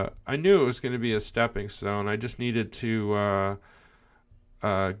 I knew it was going to be a stepping stone. I just needed to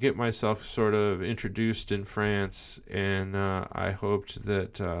get myself sort of introduced in France, and I hoped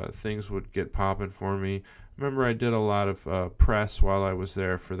that things would get popping for me. Remember, I did a lot of press while I was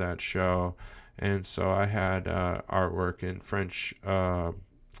there for that show, and so I had artwork in French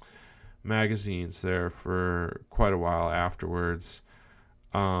magazines there for quite a while afterwards.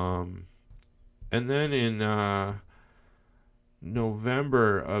 And then in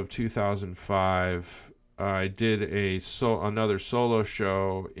November of 2005, I did another solo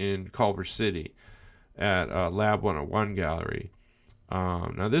show in Culver City at Lab 101 Gallery.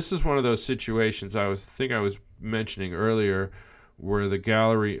 Now, this is one of those situations I was mentioning earlier where the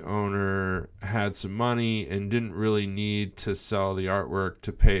gallery owner had some money and didn't really need to sell the artwork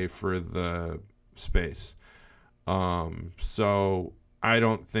to pay for the space. So I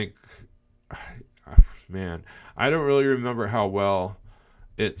don't think, man, I don't really remember how well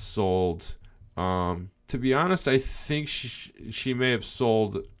it sold. To be honest, I think she may have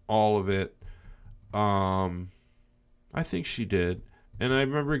sold all of it. I think she did. And I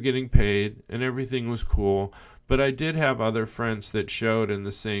remember getting paid and everything was cool. But I did have other friends that showed in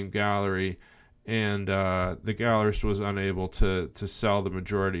the same gallery, and the gallerist was unable to sell the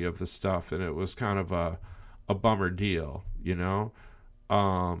majority of the stuff, and it was kind of a bummer deal, you know?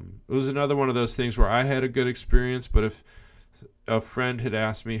 It was another one of those things where I had a good experience, but if a friend had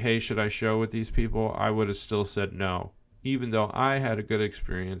asked me, hey, should I show with these people, I would have still said no, even though I had a good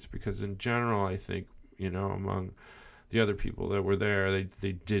experience, because in general, I think, you know, among the other people that were there,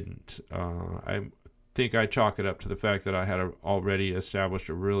 they didn't. I think I chalk it up to the fact that I had already established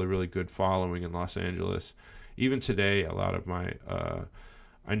a really, really good following in Los Angeles. Even today, a lot of my,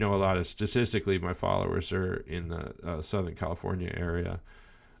 I know a lot of, statistically, my followers are in the Southern California area.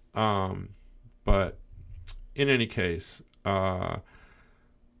 But in any case, let's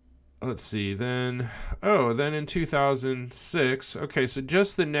see, then in 2006, okay, so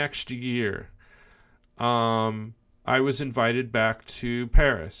just the next year, I was invited back to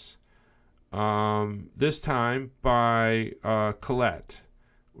Paris, this time by Colette,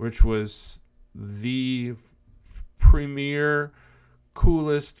 which was the premier,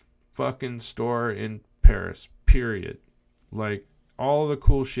 coolest fucking store in Paris, period. Like, all the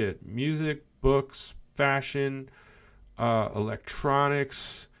cool shit. Music, books, fashion,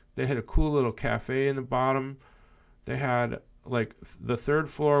 electronics. They had a cool little cafe in the bottom. They had, like, the third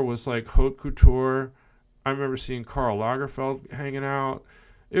floor was like haute couture. I remember seeing Karl Lagerfeld hanging out.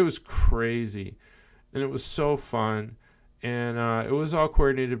 It was crazy. And it was so fun. And it was all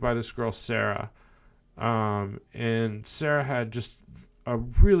coordinated by this girl, Sarah. And Sarah had just a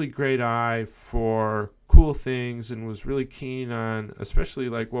really great eye for cool things and was really keen on, especially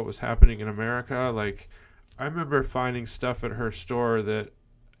like what was happening in America. Like, I remember finding stuff at her store that,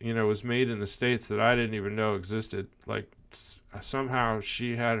 you know, was made in the States that I didn't even know existed. Like, somehow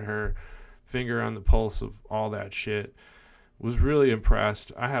she had her finger on the pulse of all that shit. Was really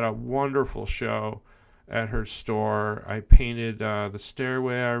impressed. I had a wonderful show at her store. I painted the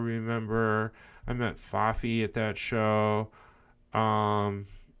stairway, I remember. I met Fafi at that show.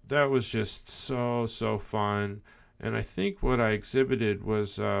 That was just so fun. And I think what I exhibited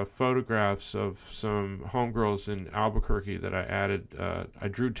was photographs of some homegirls in Albuquerque that I added. I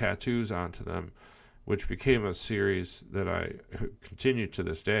drew tattoos onto them, which became a series that I continue to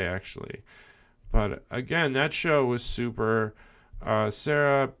this day, actually. But again, that show was super.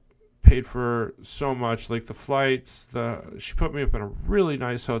 Sarah paid for so much, like the flights. She put me up in a really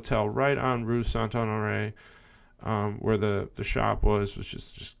nice hotel right on Rue Saint-Honoré, where the shop was, which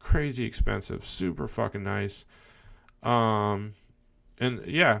is just crazy expensive, super fucking nice. And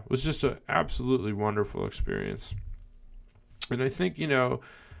yeah, it was just an absolutely wonderful experience. And I think, you know,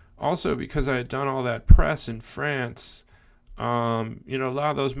 also because I had done all that press in France, you know, a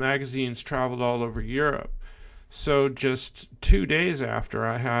lot of those magazines traveled all over Europe. So just 2 days after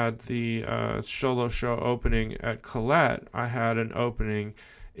I had the solo show opening at Colette, I had an opening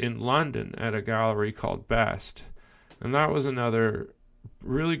in London at a gallery called Best. And that was another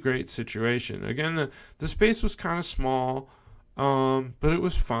really great situation. Again, the space was kind of small, but it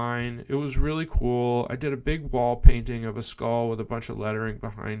was fine. It was really cool. I did a big wall painting of a skull with a bunch of lettering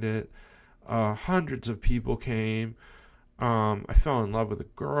behind it. Hundreds of people came. I fell in love with a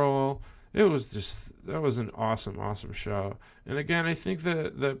girl. That was an awesome show. And again, I think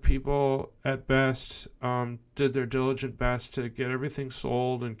that people at Best did their diligent best to get everything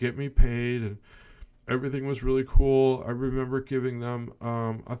sold and get me paid, and everything was really cool. I remember giving them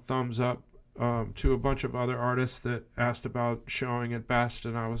a thumbs up to a bunch of other artists that asked about showing at Best,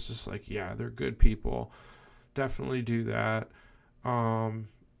 and I was just like, yeah, they're good people. Definitely do that.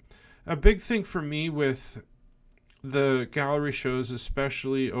 A big thing for me with the gallery shows,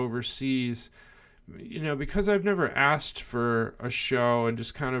 especially overseas, you know, because I've never asked for a show and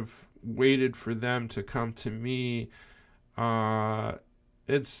just kind of waited for them to come to me,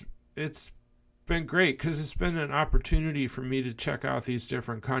 it's been great because it's been an opportunity for me to check out these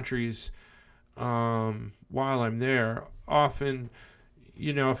different countries while I'm there. Often,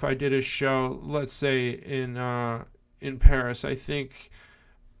 you know, if I did a show, let's say in Paris, I think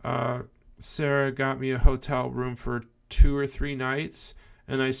Sarah got me a hotel room for 2 or 3 nights,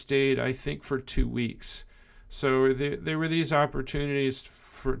 and I stayed, I think, for 2 weeks. So there were these opportunities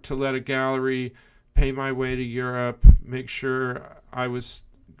to let a gallery pay my way to Europe, make sure I was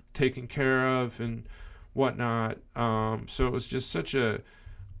taken care of and whatnot. So it was just such a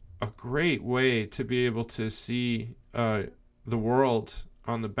a great way to be able to see the world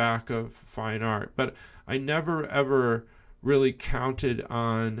on the back of fine art. But I never ever really counted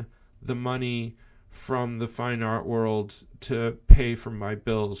on the money from the fine art world to pay for my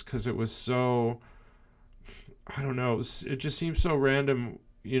bills, because it was so, I don't know, it just seems so random,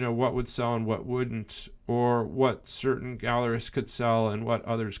 what would sell and what wouldn't, or what certain gallerists could sell and what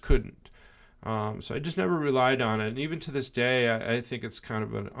others couldn't. So I just never relied on it. And even to this day, I think it's kind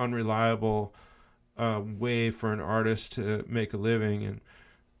of an unreliable way for an artist to make a living. And,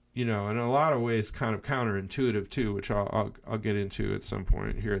 in a lot of ways kind of counterintuitive too, which I'll get into at some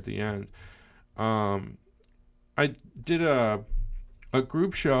point here at the end. I did a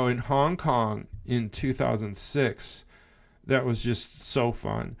group show in Hong Kong in 2006 that was just so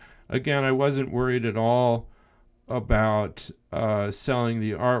fun. Again, I wasn't worried at all about selling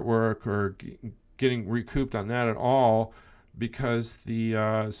the artwork or getting recouped on that at all, because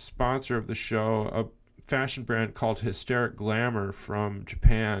the sponsor of the show, a fashion brand called Hysteric Glamour from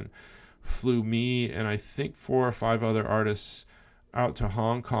Japan, flew me and I think 4 or 5 other artists out to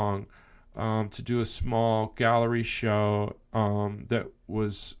Hong Kong to do a small gallery show that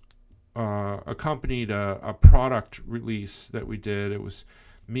was accompanied a product release that we did. It was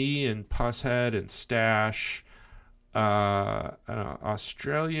me and Pusshead and Stash, an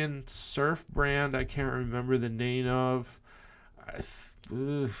Australian surf brand I can't remember the name of.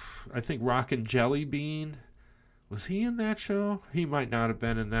 I think Rockin' Jelly Bean. Was he in that show? He might not have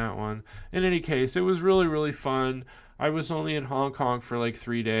been in that one. In any case, it was really, really fun. I was only in Hong Kong for like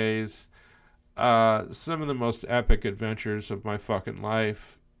 3 days. Some of the most epic adventures of my fucking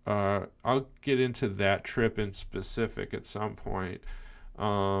life. I'll get into that trip in specific at some point.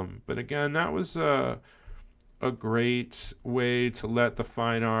 But again, that was a great way to let the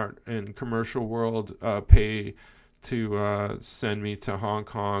fine art and commercial world pay to send me to Hong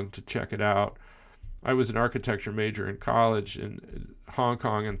Kong to check it out. I was an architecture major in college, and Hong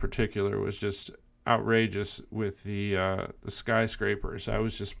Kong in particular was just outrageous with the skyscrapers. I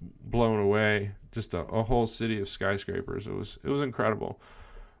was just blown away. Just a whole city of skyscrapers. It was incredible.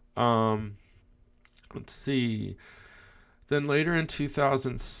 Let's see. Then later in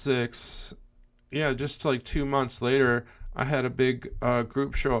 2006, just like 2 months later, I had a big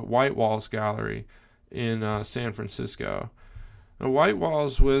group show at White Walls Gallery in San Francisco. Now, White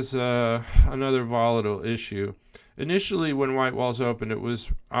Walls was another volatile issue. Initially, when White Walls opened, it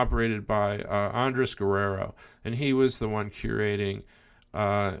was operated by Andres Guerrero, and he was the one curating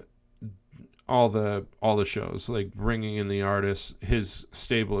all the shows, like bringing in the artists, his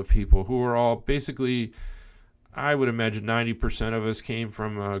stable of people who were all basically, I would imagine 90% of us came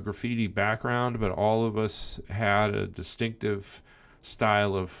from a graffiti background, but all of us had a distinctive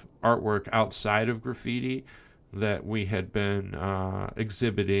style of artwork outside of graffiti that we had been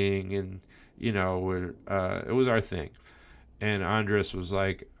exhibiting, and it was our thing. And Andres was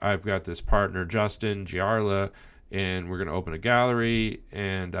like, I've got this partner, Justin Giarla, and we're going to open a gallery,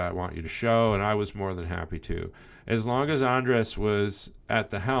 and I want you to show. And I was more than happy to. As long as Andres was at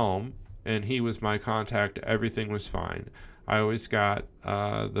the helm and he was my contact, everything was fine. I always got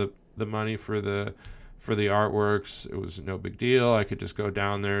the money for the artworks. It was no big deal. I could just go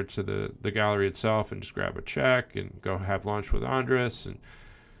down there to the gallery itself and just grab a check and go have lunch with Andres, and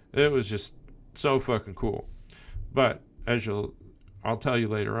it was just so fucking cool. But I'll tell you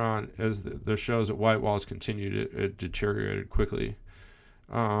later on, as the shows at White Walls continued, it deteriorated quickly.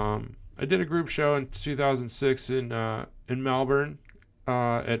 I did a group show in 2006 in Melbourne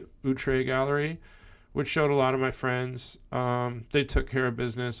at Outre Gallery, which showed a lot of my friends. They took care of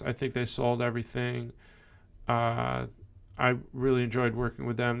business. I think they sold everything. I really enjoyed working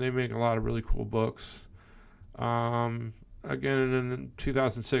with them. They make a lot of really cool books. Again, in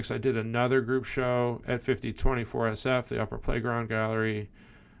 2006, I did another group show at 5024 SF, the Upper Playground Gallery.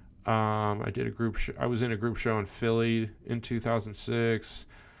 I did a group. I was in a group show in Philly in 2006,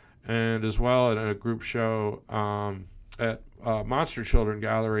 and as well at a group show at Monster Children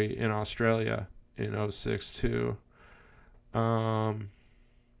Gallery in Australia in 2006 too. Let's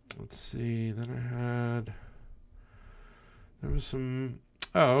see. Then there was some.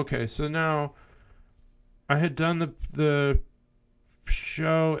 Oh, okay. So now I had done the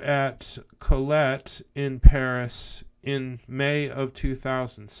show at Colette in Paris in May of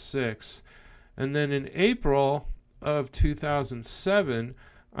 2006. And then in April of 2007,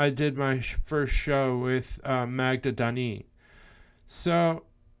 I did my first show with Magda Dani. So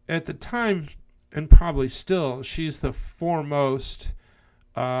at the time, and probably still, she's the foremost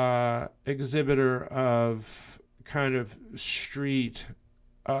exhibitor of kind of street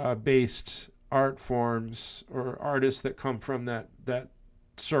based art forms, or artists that come from that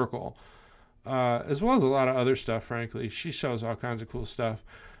circle, as well as a lot of other stuff, frankly. She shows all kinds of cool stuff.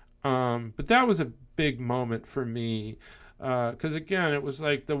 But that was a big moment for me. Because, again, it was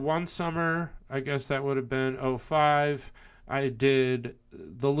like the one summer, I guess that would have been 2005. I did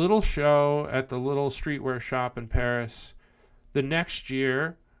the little show at the little streetwear shop in Paris. The next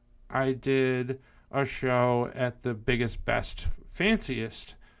year, I did a show at the biggest, best,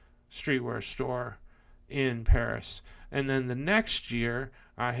 fanciest streetwear store in Paris. And then the next year,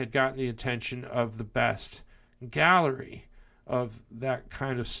 I had gotten the attention of the best gallery of that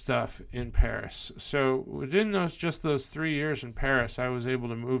kind of stuff in Paris. So within those 3 years in Paris, I was able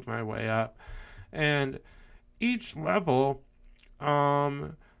to move my way up. And each level,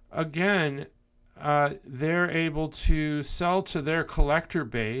 again, they're able to sell to their collector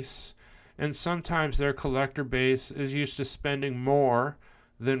base, and sometimes their collector base is used to spending more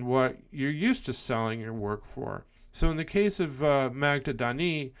than what you're used to selling your work for. So in the case of Magda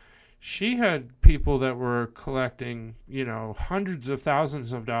Dani, she had people that were collecting, hundreds of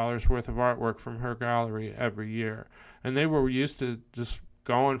thousands of dollars worth of artwork from her gallery every year, and they were used to just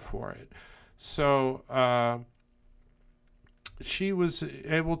going for it. So she was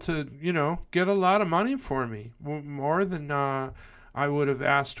able to, get a lot of money for me, more than I would have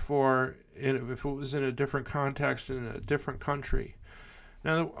asked for if it was in a different context in a different country.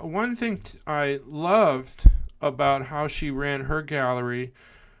 Now, the one thing I loved about how she ran her gallery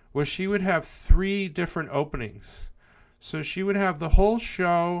was she would have 3 different openings. So she would have the whole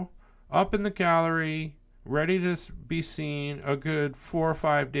show up in the gallery, ready to be seen a good 4 or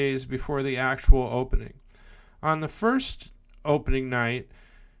 5 days before the actual opening. On the first opening night,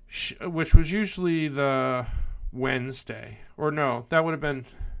 which was usually the Wednesday, or no, that would have been,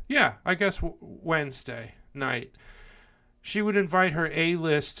 Wednesday night, she would invite her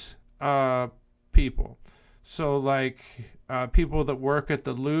A-list people. So like people that work at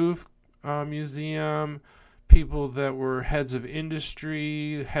the Louvre Museum, people that were heads of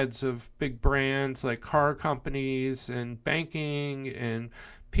industry, heads of big brands like car companies and banking, and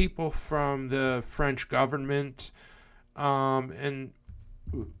people from the French government. And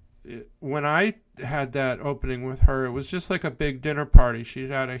when I had that opening with her, it was just like a big dinner party. She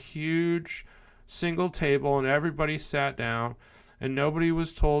had a huge single table, and everybody sat down, and nobody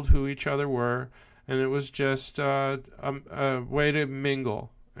was told who each other were. And it was just a way to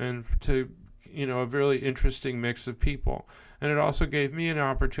mingle and to, a really interesting mix of people. And it also gave me an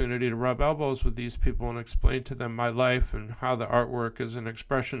opportunity to rub elbows with these people and explain to them my life and how the artwork is an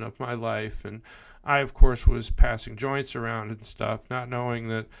expression of my life. And I, of course, was passing joints around and stuff, not knowing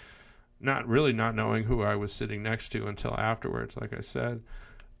who I was sitting next to until afterwards, like I said.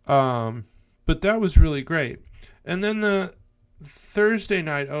 But that was really great. And then the Thursday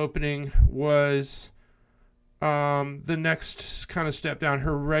night opening was the next kind of step down.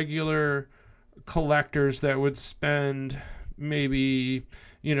 Her regular collectors that would spend maybe,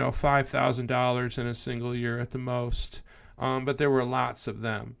 $5,000 in a single year at the most. But there were lots of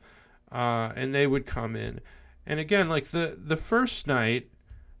them. And they would come in. And again, like the first night,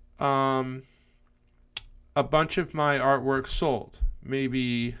 a bunch of my artwork sold.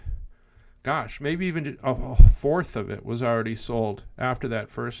 Maybe even a fourth of it was already sold after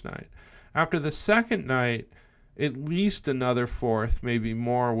that first night. After the second night, at least another fourth, maybe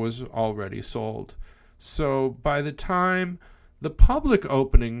more, was already sold. So by the time the public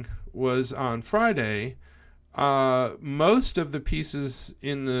opening was on Friday, most of the pieces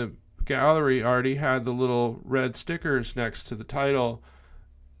in the gallery already had the little red stickers next to the title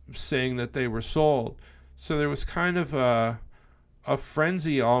saying that they were sold. So there was kind of a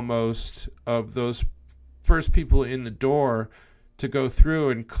frenzy almost of those first people in the door to go through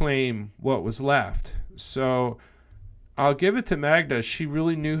and claim what was left. So I'll give it to Magda. She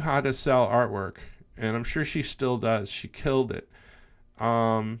really knew how to sell artwork, and I'm sure she still does. She killed it.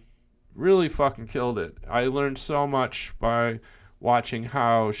 Really fucking killed it. I learned so much by watching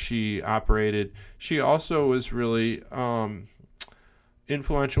how she operated. She also was really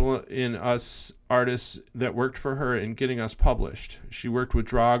influential in us artists that worked for her in getting us published. She worked with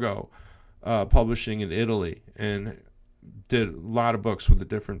Drago Publishing in Italy and did a lot of books with the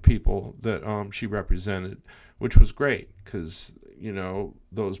different people that she represented, which was great because,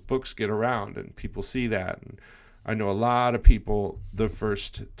 those books get around and people see that. And I know a lot of people, the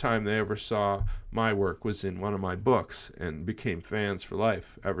first time they ever saw my work was in one of my books and became fans for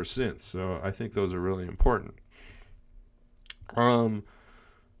life ever since. So I think those are really important.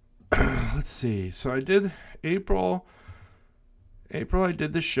 Let's see. So I did April I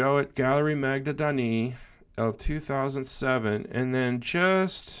did the show at Gallery Magda Dani of 2007, and then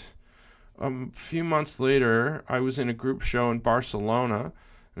just a few months later, I was in a group show in Barcelona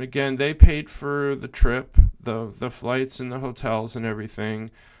And again, they paid for the trip, the flights and the hotels and everything.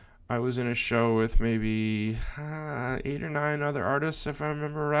 I was in a show with maybe 8 or 9 other artists, if I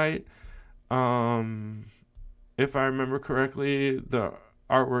remember right. If I remember correctly, the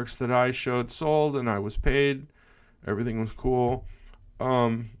artworks that I showed sold and I was paid. Everything was cool.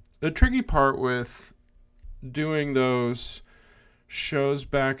 The tricky part with doing those shows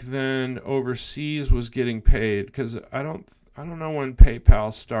back then overseas was getting paid, because I don't know when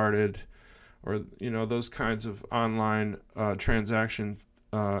PayPal started, or those kinds of online transaction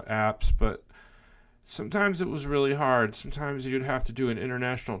apps, but sometimes it was really hard. Sometimes you'd have to do an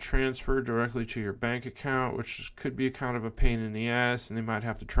international transfer directly to your bank account, which could be kind of a pain in the ass, and they might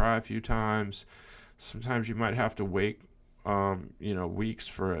have to try a few times. Sometimes you might have to wait weeks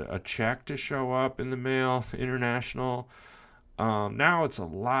for a check to show up in the mail, international. Now it's a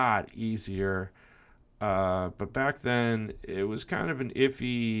lot easier, but back then it was kind of an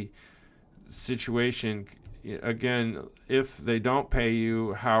iffy situation. Again, if they don't pay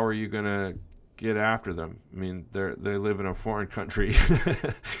you, how are you going to get after them? I mean, they live in a foreign country,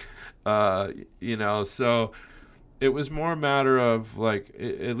 so it was more a matter of, like,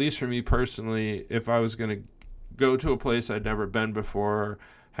 at least for me personally, if I was going to go to a place I'd never been before,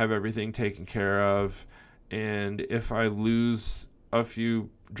 have everything taken care of, and if I lose a few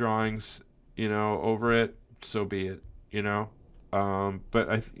drawings, over it, so be it, But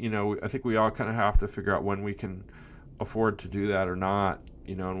I think we all kind of have to figure out when we can afford to do that or not,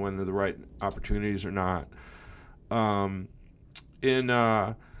 and when they're the right opportunities or not.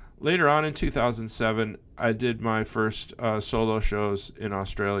 Later on in 2007, I did my first solo shows in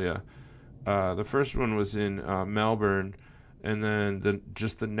Australia. The first one was in Melbourne, and then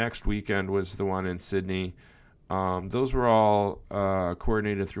the next weekend was the one in Sydney. Those were all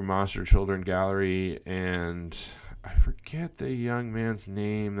coordinated through Monster Children Gallery, and I forget the young man's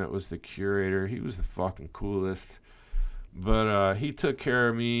name that was the curator. He was the fucking coolest. But he took care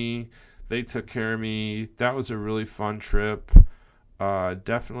of me. They took care of me. That was a really fun trip.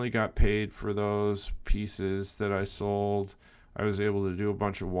 Definitely got paid for those pieces that I sold. I was able to do a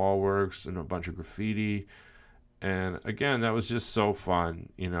bunch of wall works and a bunch of graffiti. And again, that was just so fun.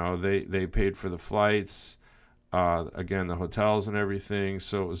 They paid for the flights, again, the hotels and everything.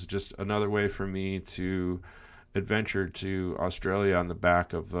 So it was just another way for me to adventure to Australia on the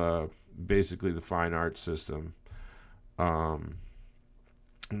back of basically the fine arts system. And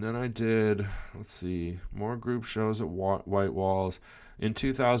then I did, more group shows at White Walls. In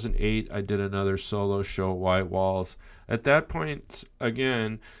 2008, I did another solo show at White Walls. At that point,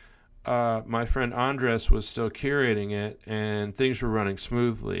 again, my friend Andres was still curating it, and things were running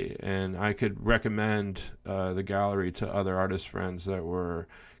smoothly, and I could recommend the gallery to other artist friends that were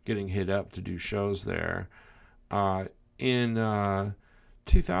getting hit up to do shows there. In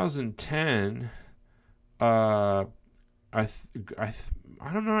 2010,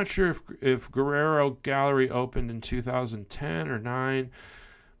 I'm not sure if Guerrero Gallery opened in 2010 or 9,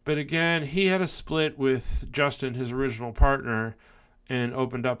 but again, he had a split with Justin, his original partner, and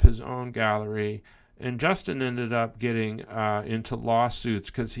opened up his own gallery. And Justin ended up getting into lawsuits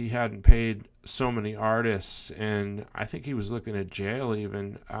because he hadn't paid so many artists, and I think he was looking at jail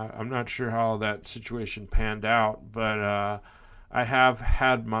even. I'm not sure how that situation panned out, but I have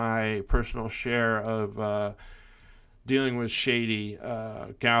had my personal share of dealing with shady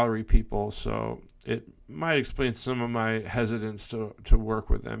gallery people, so it might explain some of my hesitance to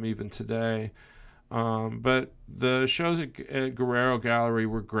work with them even today. But the shows at Guerrero Gallery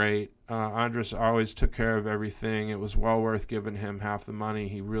were great. Andres always took care of everything. It was well worth giving him half the money.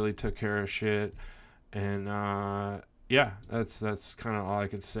 He really took care of shit. And that's kind of all I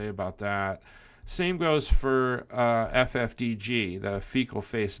could say about that. Same goes for FFDG, the Fecal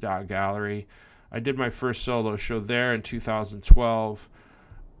Face Gallery. I did my first solo show there in 2012,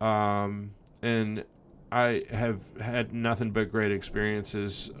 and I have had nothing but great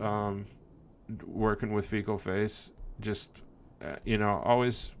experiences working with Fecal Face. Just,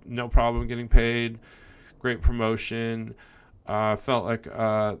 always no problem getting paid, great promotion. Felt like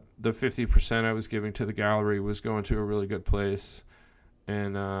the 50% I was giving to the gallery was going to a really good place,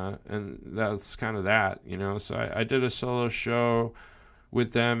 and that's kind of that, So I did a solo show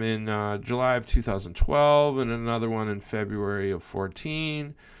with them in July of 2012, and another one in February of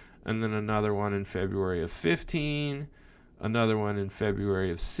 14, and then another one in February of 15, another one in February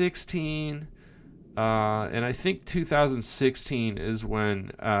of 16, and I think 2016 is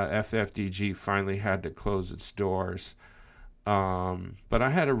when FFDG finally had to close its doors. But I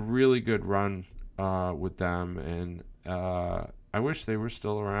had a really good run with them, and I wish they were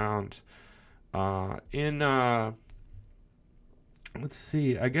still around. In let's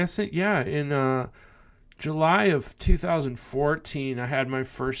see. I guess in July of 2014, I had my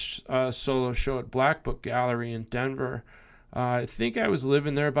first solo show at Black Book Gallery in Denver. I think I was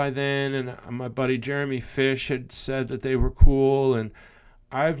living there by then, and my buddy Jeremy Fish had said that they were cool, and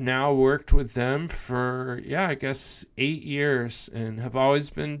I've now worked with them for, I guess 8 years, and have always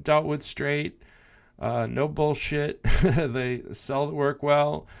been dealt with straight. No bullshit. They sell the work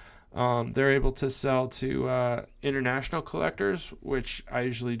well. They're able to sell to international collectors, which I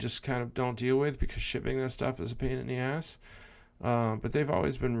usually just kind of don't deal with because shipping that stuff is a pain in the ass. But they've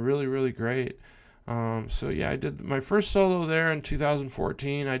always been really, really great. I did my first solo there in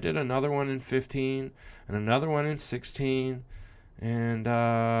 2014. I did another one in 15 and another one in 16. And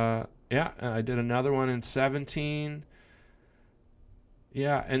I did another one in 17.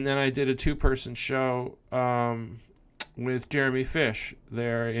 Yeah, and then I did a 2-person show with Jeremy Fish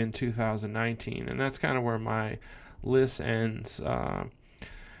there in 2019. And that's kind of where my list ends.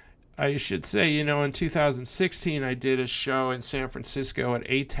 I should say, in 2016, I did a show in San Francisco at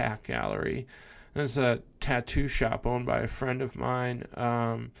ATAC Gallery. That's a tattoo shop owned by a friend of mine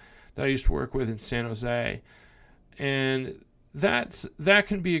that I used to work with in San Jose. And that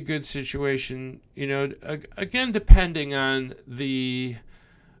can be a good situation, again, depending on the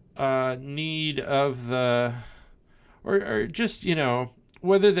need of the, or just,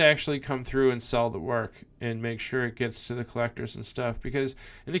 whether they actually come through and sell the work and make sure it gets to the collectors and stuff. Because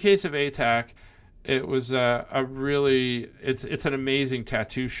in the case of ATAC, it was it's an amazing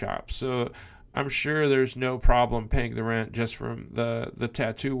tattoo shop. So I'm sure there's no problem paying the rent just from the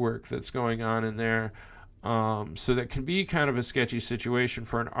tattoo work that's going on in there. So that can be kind of a sketchy situation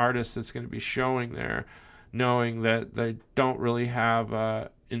for an artist that's going to be showing there, knowing that they don't really have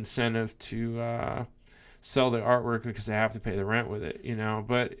incentive to sell the artwork because they have to pay the rent with it,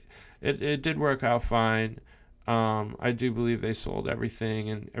 But it did work out fine. I do believe they sold everything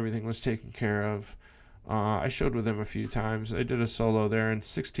and everything was taken care of. I showed with them a few times. I did a solo there in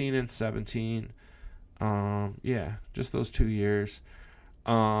 16 and 17. Just those 2 years.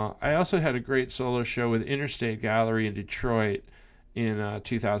 I also had a great solo show with Interstate Gallery in Detroit in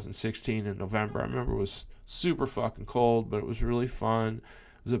 2016 in November. I remember it was super fucking cold, but it was really fun.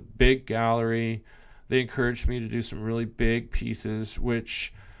 It was a big gallery. They encouraged me to do some really big pieces,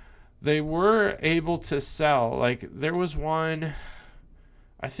 which they were able to sell. Like, there was one,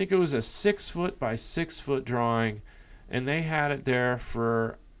 I think it was a 6 foot by 6 foot drawing, and they had it there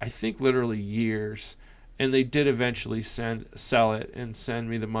for, I think, literally years. And they did eventually sell it and send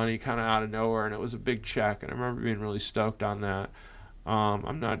me the money kind of out of nowhere, and it was a big check. And I remember being really stoked on that.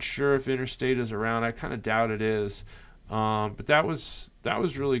 I'm not sure if Interstate is around. I kind of doubt it is, but that was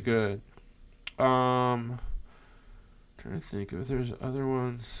really good. Trying to think if there's other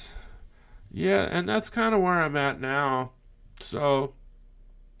ones. Yeah, and that's kind of where I'm at now. So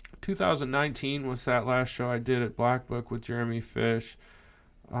 2019 was that last show I did at Black Book with Jeremy Fish.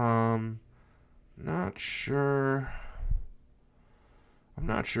 Not sure. I'm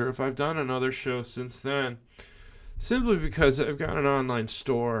not sure if I've done another show since then. Simply because I've got an online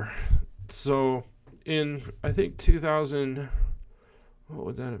store. So in, I think 2000, what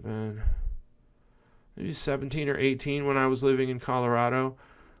would that have been? Maybe 17 or 18 when I was living in Colorado.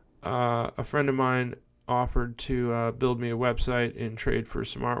 A friend of mine offered to build me a website in trade for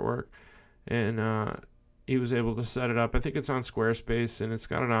some artwork. And he was able to set it up. I think it's on Squarespace and it's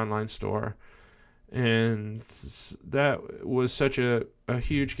got an online store. And that was such a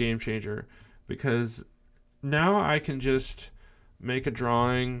huge game changer because now I can just make a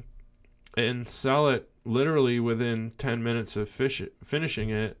drawing and sell it literally within 10 minutes of finishing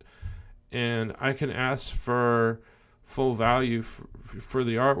it. And I can ask for full value for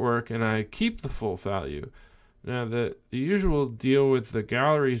the artwork, and I keep the full value. Now, the usual deal with the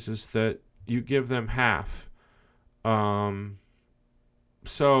galleries is that you give them half. So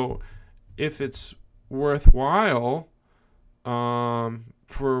if it's worthwhile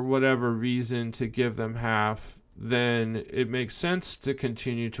for whatever reason to give them half, then it makes sense to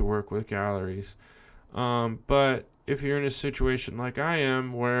continue to work with galleries. But if you're in a situation like I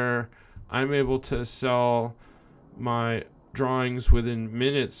am where I'm able to sell my drawings within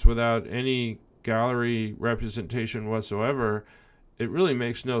minutes without any gallery representation whatsoever, it really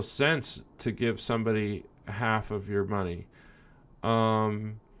makes no sense to give somebody half of your money.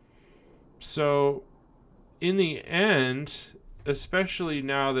 So in the end, especially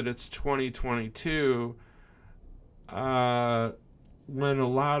now that it's 2022, when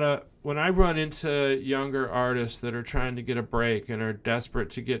I run into younger artists that are trying to get a break and are desperate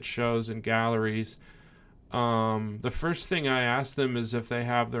to get shows in galleries, the first thing I ask them is if they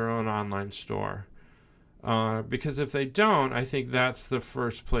have their own online store. Because if they don't, I think that's the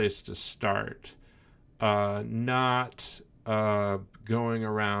first place to start. Not going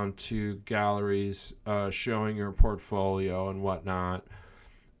around to galleries, showing your portfolio and whatnot.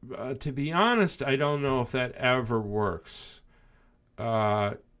 To be honest, I don't know if that ever works.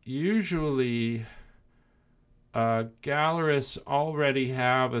 Usually, gallerists already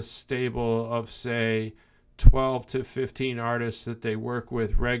have a stable of, say, 12 to 15 artists that they work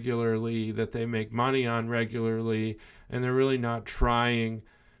with regularly, that they make money on regularly, and they're really not trying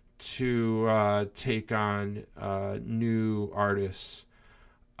to take on new artists.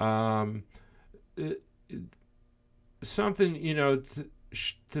 Something,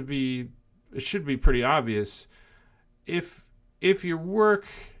 to be, it should be pretty obvious. If your work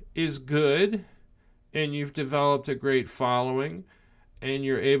is good and you've developed a great following and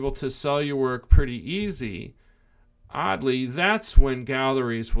you're able to sell your work pretty easy, oddly, that's when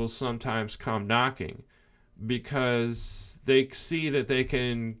galleries will sometimes come knocking, because they see that they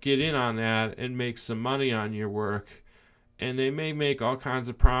can get in on that and make some money on your work, and they may make all kinds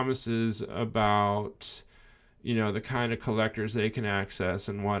of promises about, the kind of collectors they can access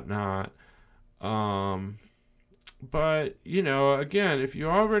and whatnot. But, again, if you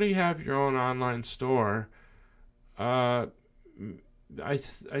already have your own online store, I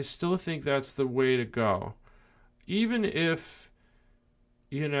still think that's the way to go. Even if,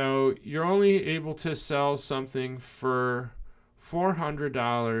 you're only able to sell something for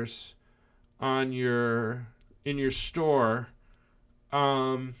 $400 in your store,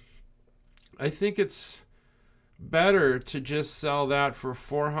 I think it's better to just sell that for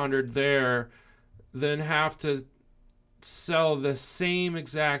 $400 there than have to sell the same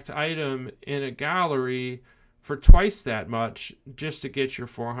exact item in a gallery for twice that much just to get your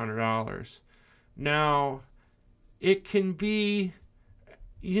 $400. Now, it can be,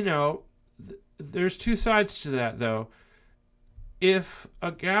 there's two sides to that, though. If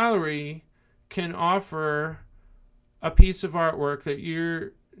a gallery can offer a piece of artwork that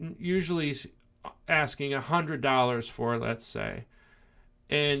you're usually asking $100 for, let's say,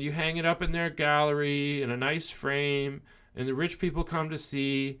 and you hang it up in their gallery in a nice frame, and the rich people come to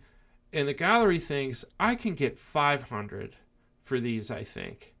see, and the gallery thinks, I can get $500 for these, I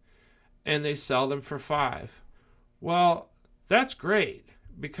think, and they sell them for $5. Well, that's great,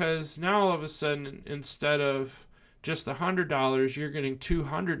 because now all of a sudden, instead of just the $100, you're getting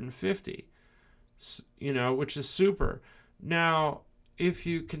 $250, which is super. Now, if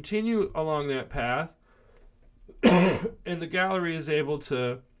you continue along that path, and the gallery is able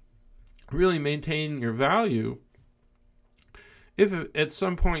to really maintain your value, if at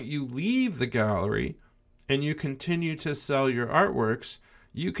some point you leave the gallery and you continue to sell your artworks,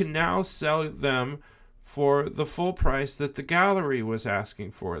 you can now sell them for the full price that the gallery was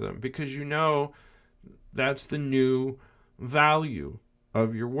asking for them, because that's the new value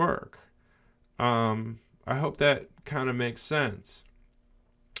of your work. I hope that kind of makes sense.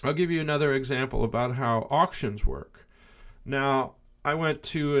 I'll give you another example about how auctions work. Now, I went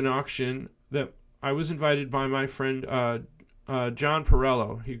to an auction that I was invited by my friend John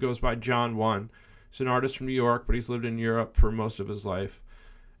Perello. He goes by John One. He's an artist from New York, but he's lived in Europe for most of his life,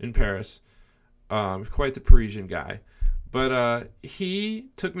 in Paris. Quite the Parisian guy. But he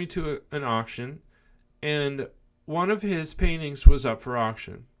took me to an auction, and one of his paintings was up for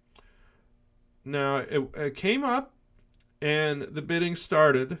auction. Now, it came up, and the bidding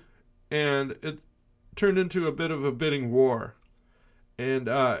started, and it turned into a bit of a bidding war. And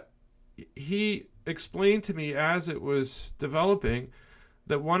he explained to me as it was developing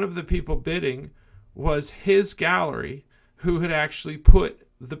that one of the people bidding was his gallery, who had actually put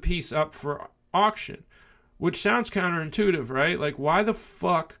the piece up for auction, which sounds counterintuitive, right? Like, why the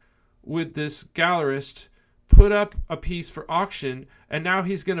fuck would this gallerist put up a piece for auction and now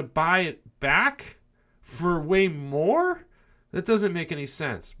he's going to buy it back for way more? That doesn't make any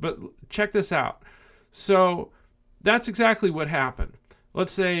sense. But check this out. So that's exactly what happened.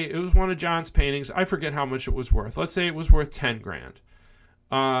 Let's say it was one of John's paintings. I forget how much it was worth. Let's say it was worth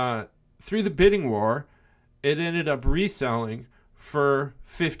 $10,000. Through the bidding war, it ended up reselling for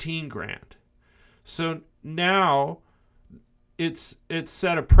 $15,000. So now it's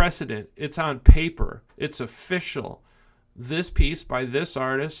set a precedent. It's on paper. It's official. This piece by this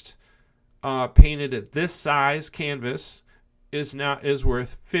artist, painted at this size canvas, is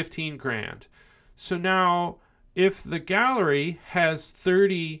worth $15,000. So now, if the gallery has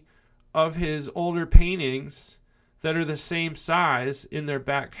 30 of his older paintings that are the same size in their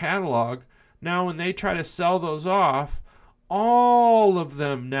back catalog, now when they try to sell those off, all of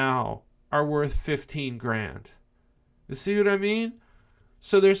them now are worth $15,000. You see what I mean?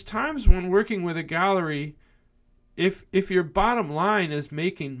 So there's times when working with a gallery, if your bottom line is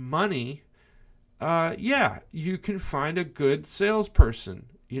making money, yeah, you can find a good salesperson,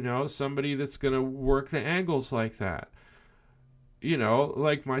 somebody that's going to work the angles like that.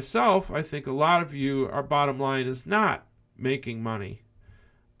 Like myself, I think a lot of you, our bottom line is not making money.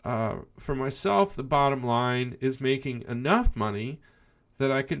 For myself, the bottom line is making enough money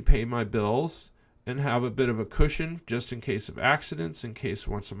that I can pay my bills and have a bit of a cushion just in case of accidents, in case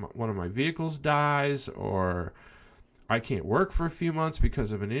one of my vehicles dies, or I can't work for a few months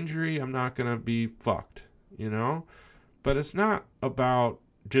because of an injury. I'm not going to be fucked, But it's not about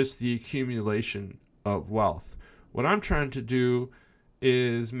just the accumulation of wealth. What I'm trying to do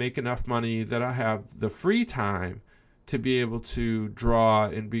is make enough money that I have the free time to be able to draw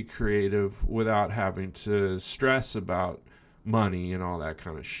and be creative without having to stress about money and all that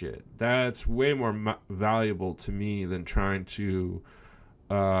kind of shit. That's way more valuable to me than trying to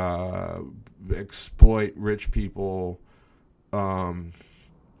exploit rich people. Also,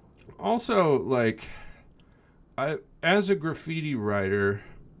 like, as a graffiti writer,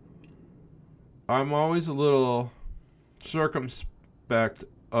 I'm always a little circumspect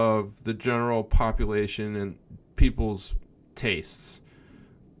of the general population and people's tastes.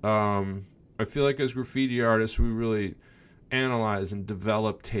 I feel like as graffiti artists, we really analyze and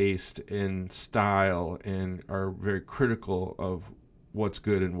develop taste and style and are very critical of what's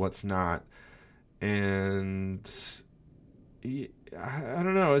good and what's not. And I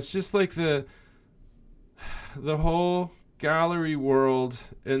don't know, it's just like the whole gallery world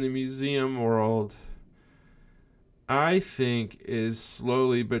and the museum world, I think, is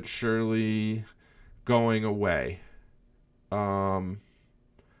slowly but surely going away.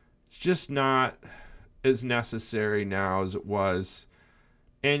 It's just not as necessary now as it was.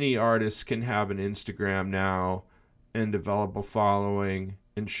 Any artist can have an Instagram now and develop a following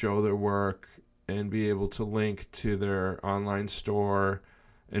and show their work and be able to link to their online store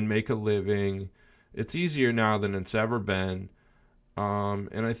and make a living. It's easier now than it's ever been.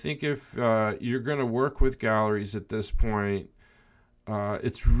 And I think if you're going to work with galleries at this point,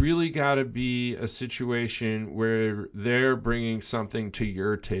 it's really got to be a situation where they're bringing something to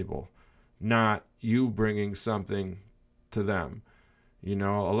your table, not you bringing something to them. A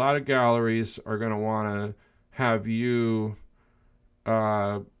lot of galleries are going to want to have you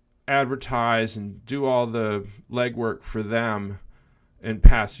advertise and do all the legwork for them and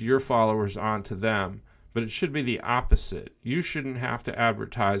pass your followers on to them. But it should be the opposite. You shouldn't have to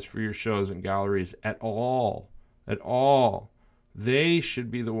advertise for your shows in galleries at all. At all. They should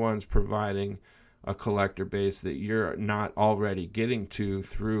be the ones providing a collector base that you're not already getting to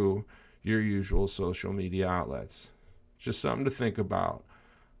through your usual social media outlets. Just something to think about.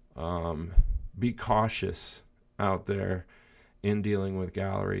 Be cautious out there in dealing with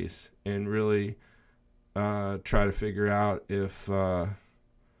galleries and really try to figure out if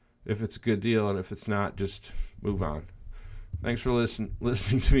it's a good deal, and if it's not, just move on. Thanks for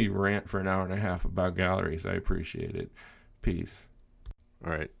listening to me rant for an hour and a half about galleries. I appreciate it. Peace.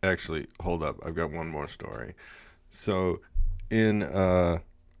 All right. Actually, hold up. I've got one more story. So, in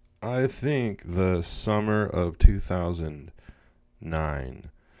I think the summer of 2009,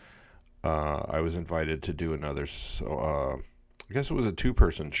 I was invited to do another. I guess it was a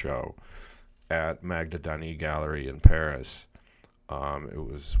 2-person show at Magda Dani Gallery in Paris. It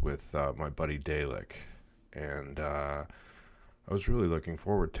was with my buddy Dalek, and I was really looking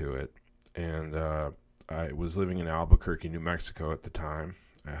forward to it. And I was living in Albuquerque, New Mexico at the time.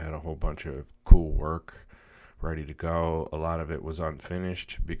 I had a whole bunch of cool work ready to go. A lot of it was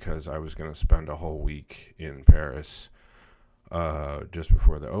unfinished because I was going to spend a whole week in Paris just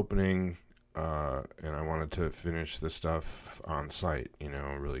before the opening, and I wanted to finish the stuff on site,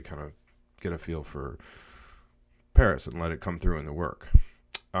 really kind of get a feel for Paris and let it come through in the work.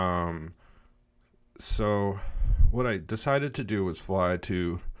 So what I decided to do was fly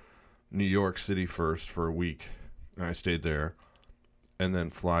to New York City first for a week, and I stayed there, and then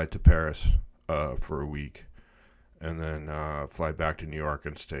fly to Paris for a week, and then fly back to New York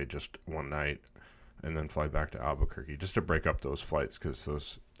and stay just one night, and then fly back to Albuquerque, just to break up those flights, because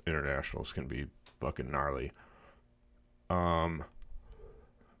those internationals can be fucking gnarly.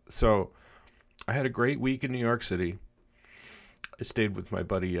 So I had a great week in New York City. I stayed with my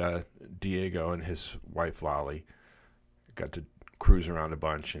buddy Diego and his wife Lolly. Got to cruise around a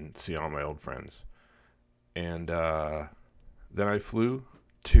bunch and see all my old friends. And then I flew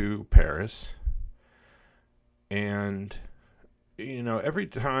to Paris. And, every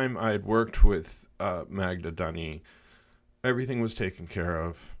time I had worked with Magda Dani, everything was taken care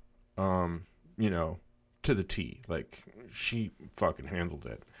of. to the T. Like, she fucking handled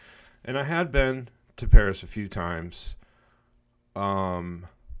it. And I had been to Paris a few times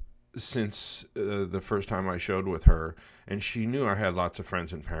since the first time I showed with her, and she knew I had lots of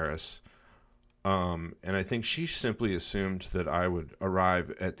friends in Paris. And I think she simply assumed that I would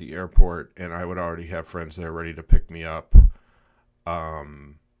arrive at the airport and I would already have friends there ready to pick me up,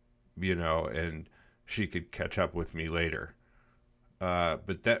 you know, and she could catch up with me later.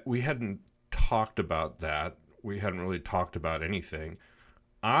 But that we hadn't talked about that. We hadn't really talked about anything.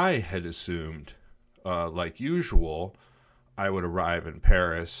 I had assumed, like usual, I would arrive in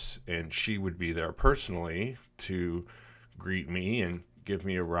Paris and she would be there personally to greet me and give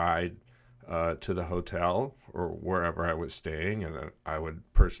me a ride to the hotel or wherever I was staying, and I would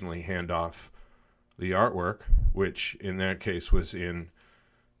personally hand off the artwork, which in that case was in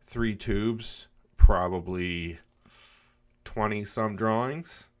 3 tubes, probably 20 some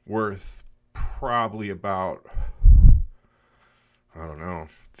drawings worth probably about, I don't know,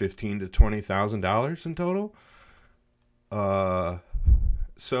 $15,000 to $20,000 in total.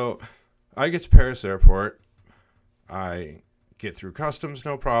 So I get to Paris airport. I get through customs,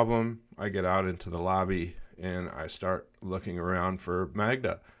 no problem. I get out into the lobby and I start looking around for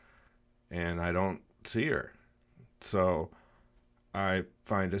Magda, and I don't see her. So I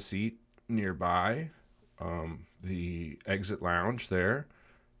find a seat nearby, the exit lounge there,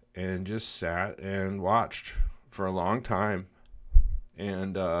 and just sat and watched for a long time,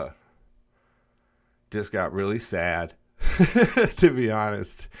 and just got really sad, to be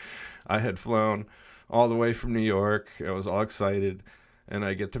honest. I had flown all the way from New York. I was all excited, and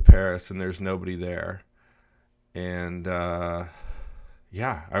I get to Paris and there's nobody there. And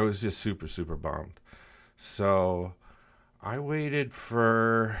yeah, I was just super, super bummed. So I waited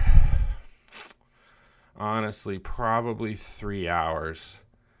for, honestly, probably 3 hours,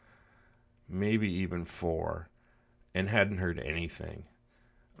 maybe even 4, and hadn't heard anything.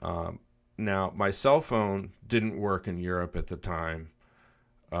 Now, my cell phone didn't work in Europe at the time,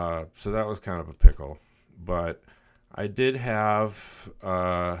 so that was kind of a pickle. But I did have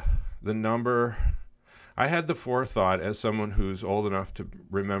the number. I had the forethought, as someone who's old enough to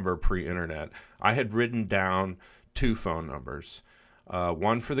remember pre-internet, I had written down 2 phone numbers,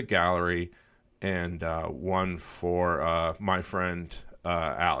 one for the gallery and one for my friend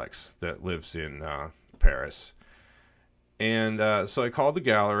Alex that lives in Paris. And so I called the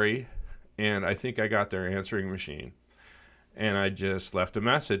gallery, and I think I got their answering machine. And I just left a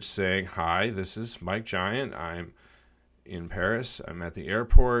message saying, "Hi, this is Mike Giant. I'm in Paris. I'm at the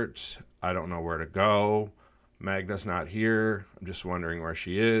airport. I don't know where to go. Magda's not here. I'm just wondering where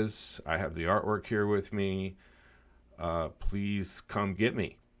she is. I have the artwork here with me. Please come get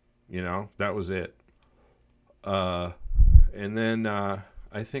me." You know, that was it. And then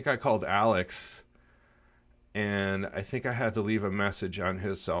I think I called Alex, and I think I had to leave a message on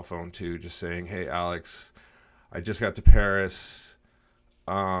his cell phone too, just saying, "Hey, Alex, I just got to Paris,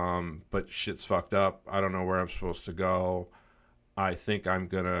 but shit's fucked up. I don't know where I'm supposed to go. I think I'm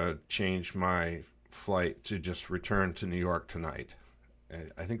going to change my flight to just return to New York tonight."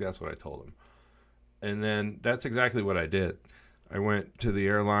 I think that's what I told him. And then that's exactly what I did. I went to the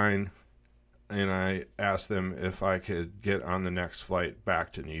airline and I asked them if I could get on the next flight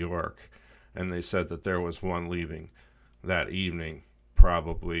back to New York. And they said that there was one leaving that evening,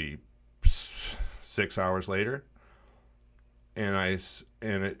 probably 6 hours later. And I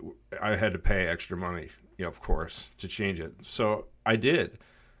had to pay extra money, you know, of course, to change it. So I did.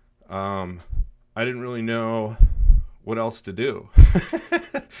 I didn't really know what else to do.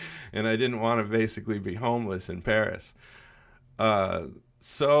 And I didn't want to basically be homeless in Paris.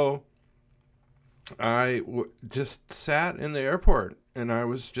 So I just sat in the airport, and I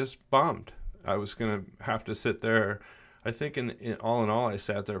was just bummed. I was going to have to sit there. I think in all, I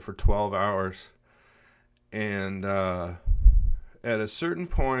sat there for 12 hours. And at a certain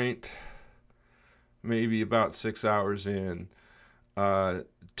point, maybe about 6 hours in,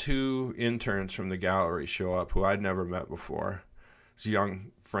 2 interns from the gallery show up who I'd never met before. It's a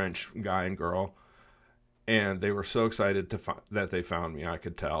young French guy and girl. And they were so excited that they found me, I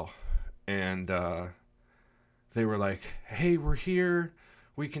could tell. And they were like, "Hey, we're here.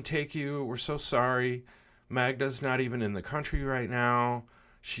 We can take you. We're so sorry. Magda's not even in the country right now.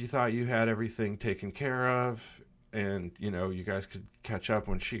 She thought you had everything taken care of. And, you know, you guys could catch up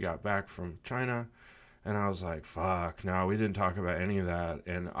when she got back from China." And I was like, fuck, no, we didn't talk about any of that.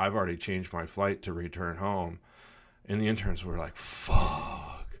 And I've already changed my flight to return home. And the interns were like,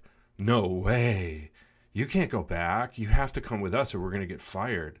 fuck, no way. You can't go back. You have to come with us or we're going to get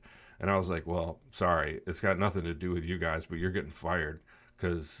fired. And I was like, well, sorry, it's got nothing to do with you guys, but you're getting fired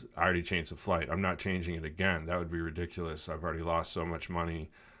because I already changed the flight. I'm not changing it again. That would be ridiculous. I've already lost so much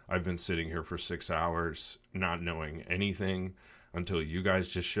money. I've been sitting here for 6 hours not knowing anything until you guys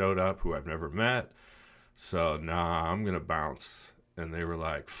just showed up, who I've never met. So, nah, I'm going to bounce. And they were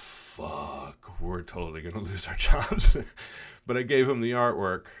like, fuck, we're totally going to lose our jobs. But I gave them the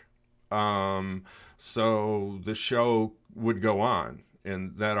artwork. So the show would go on.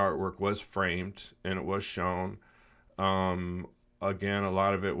 And that artwork was framed and it was shown. Again, a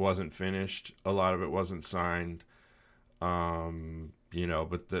lot of it wasn't finished. A lot of it wasn't signed. You know,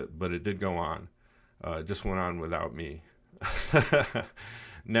 but it did go on. It just went on without me.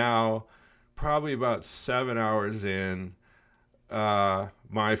 Now, probably about 7 hours in,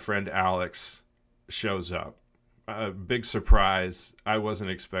 my friend Alex shows up. Big surprise. I wasn't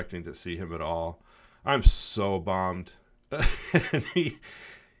expecting to see him at all. I'm so bummed. And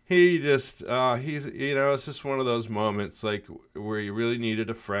he just, he's, you know, it's just one of those moments like where you really needed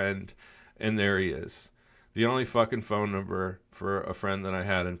a friend, and there he is. The only fucking phone number for a friend that I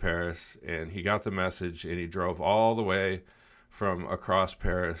had in Paris, and he got the message, and he drove all the way from across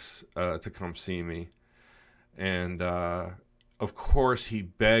Paris to come see me. And of course, he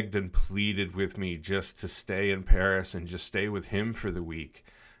begged and pleaded with me just to stay in Paris and just stay with him for the week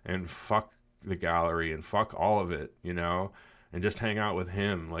and fuck the gallery and fuck all of it, you know, and just hang out with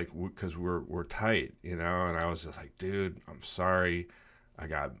him, like, because we're tight, you know. And I was just like, dude, I'm sorry. I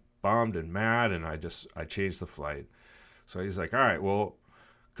got bummed and mad, and I changed the flight. So he's like, all right, well,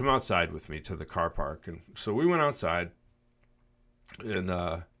 come outside with me to the car park. And so we went outside, and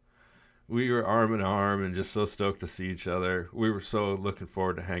we were arm in arm and just so stoked to see each other. We were so looking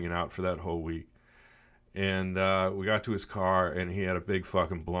forward to hanging out for that whole week. And we got to his car, and he had a big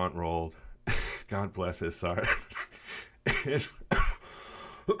fucking blunt rolled. God bless his heart.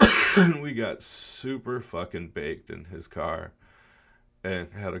 And we got super fucking baked in his car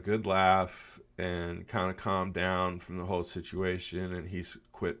and had a good laugh and kind of calmed down from the whole situation. And he's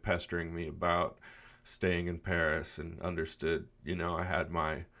quit pestering me about staying in Paris and understood, you know, I had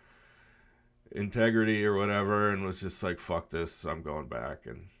my integrity or whatever, and was just like, fuck this, I'm going back.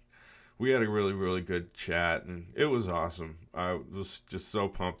 And we had a really, really good chat, and it was awesome. I was just so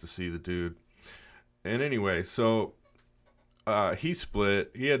pumped to see the dude. And anyway, so he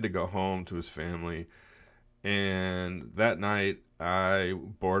split. He had to go home to his family. And that night, I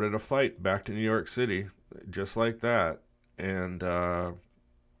boarded a flight back to New York City, just like that. And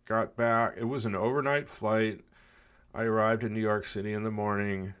got back. It was an overnight flight. I arrived in New York City in the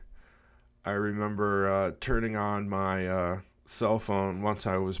morning. I remember turning on my cell phone once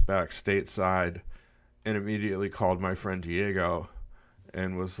I was back stateside and immediately called my friend Diego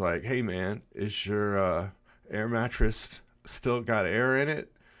and was like, hey, man, is your air mattress still got air in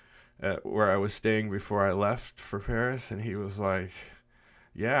it where I was staying before I left for Paris? And he was like,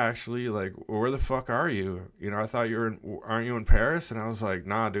 yeah, actually, like, where the fuck are you? You know, I thought aren't you in Paris? And I was like,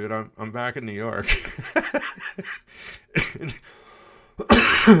 nah, dude, I'm back in New York.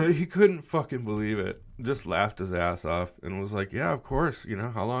 He couldn't fucking believe it. Just laughed his ass off and was like, yeah, of course. You know,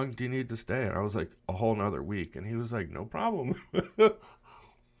 how long do you need to stay? And I was like, a whole nother week. And he was like, no problem.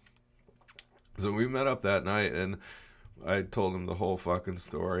 So we met up that night, and I told him the whole fucking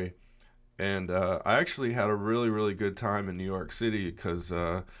story. And I actually had a really, really good time in New York City because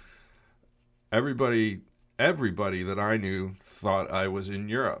everybody that I knew thought I was in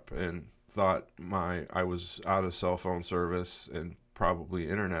Europe and thought I was out of cell phone service and probably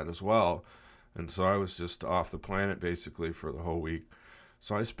internet as well. And so I was just off the planet basically for the whole week.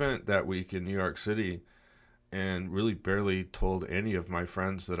 So I spent that week in New York City and really barely told any of my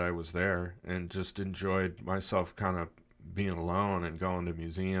friends that I was there, and just enjoyed myself kind of being alone and going to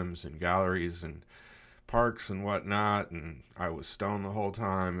museums and galleries and parks and whatnot. And I was stoned the whole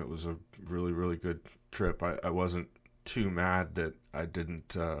time. It was a really, really good trip. I wasn't too mad that I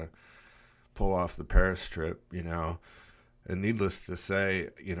didn't pull off the Paris trip, you know. And needless to say,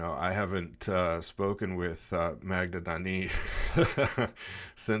 you know, I haven't spoken with Magda Dani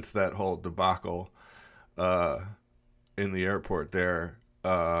since that whole debacle in the airport there.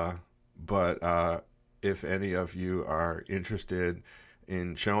 But if any of you are interested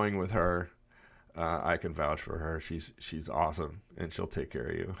in showing with her, I can vouch for her. She's awesome, and she'll take care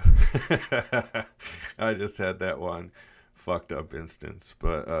of you. I just had that one fucked up instance,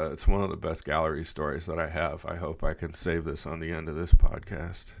 but it's one of the best gallery stories that I have. I hope I can save this on the end of this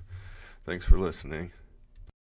podcast. Thanks for listening.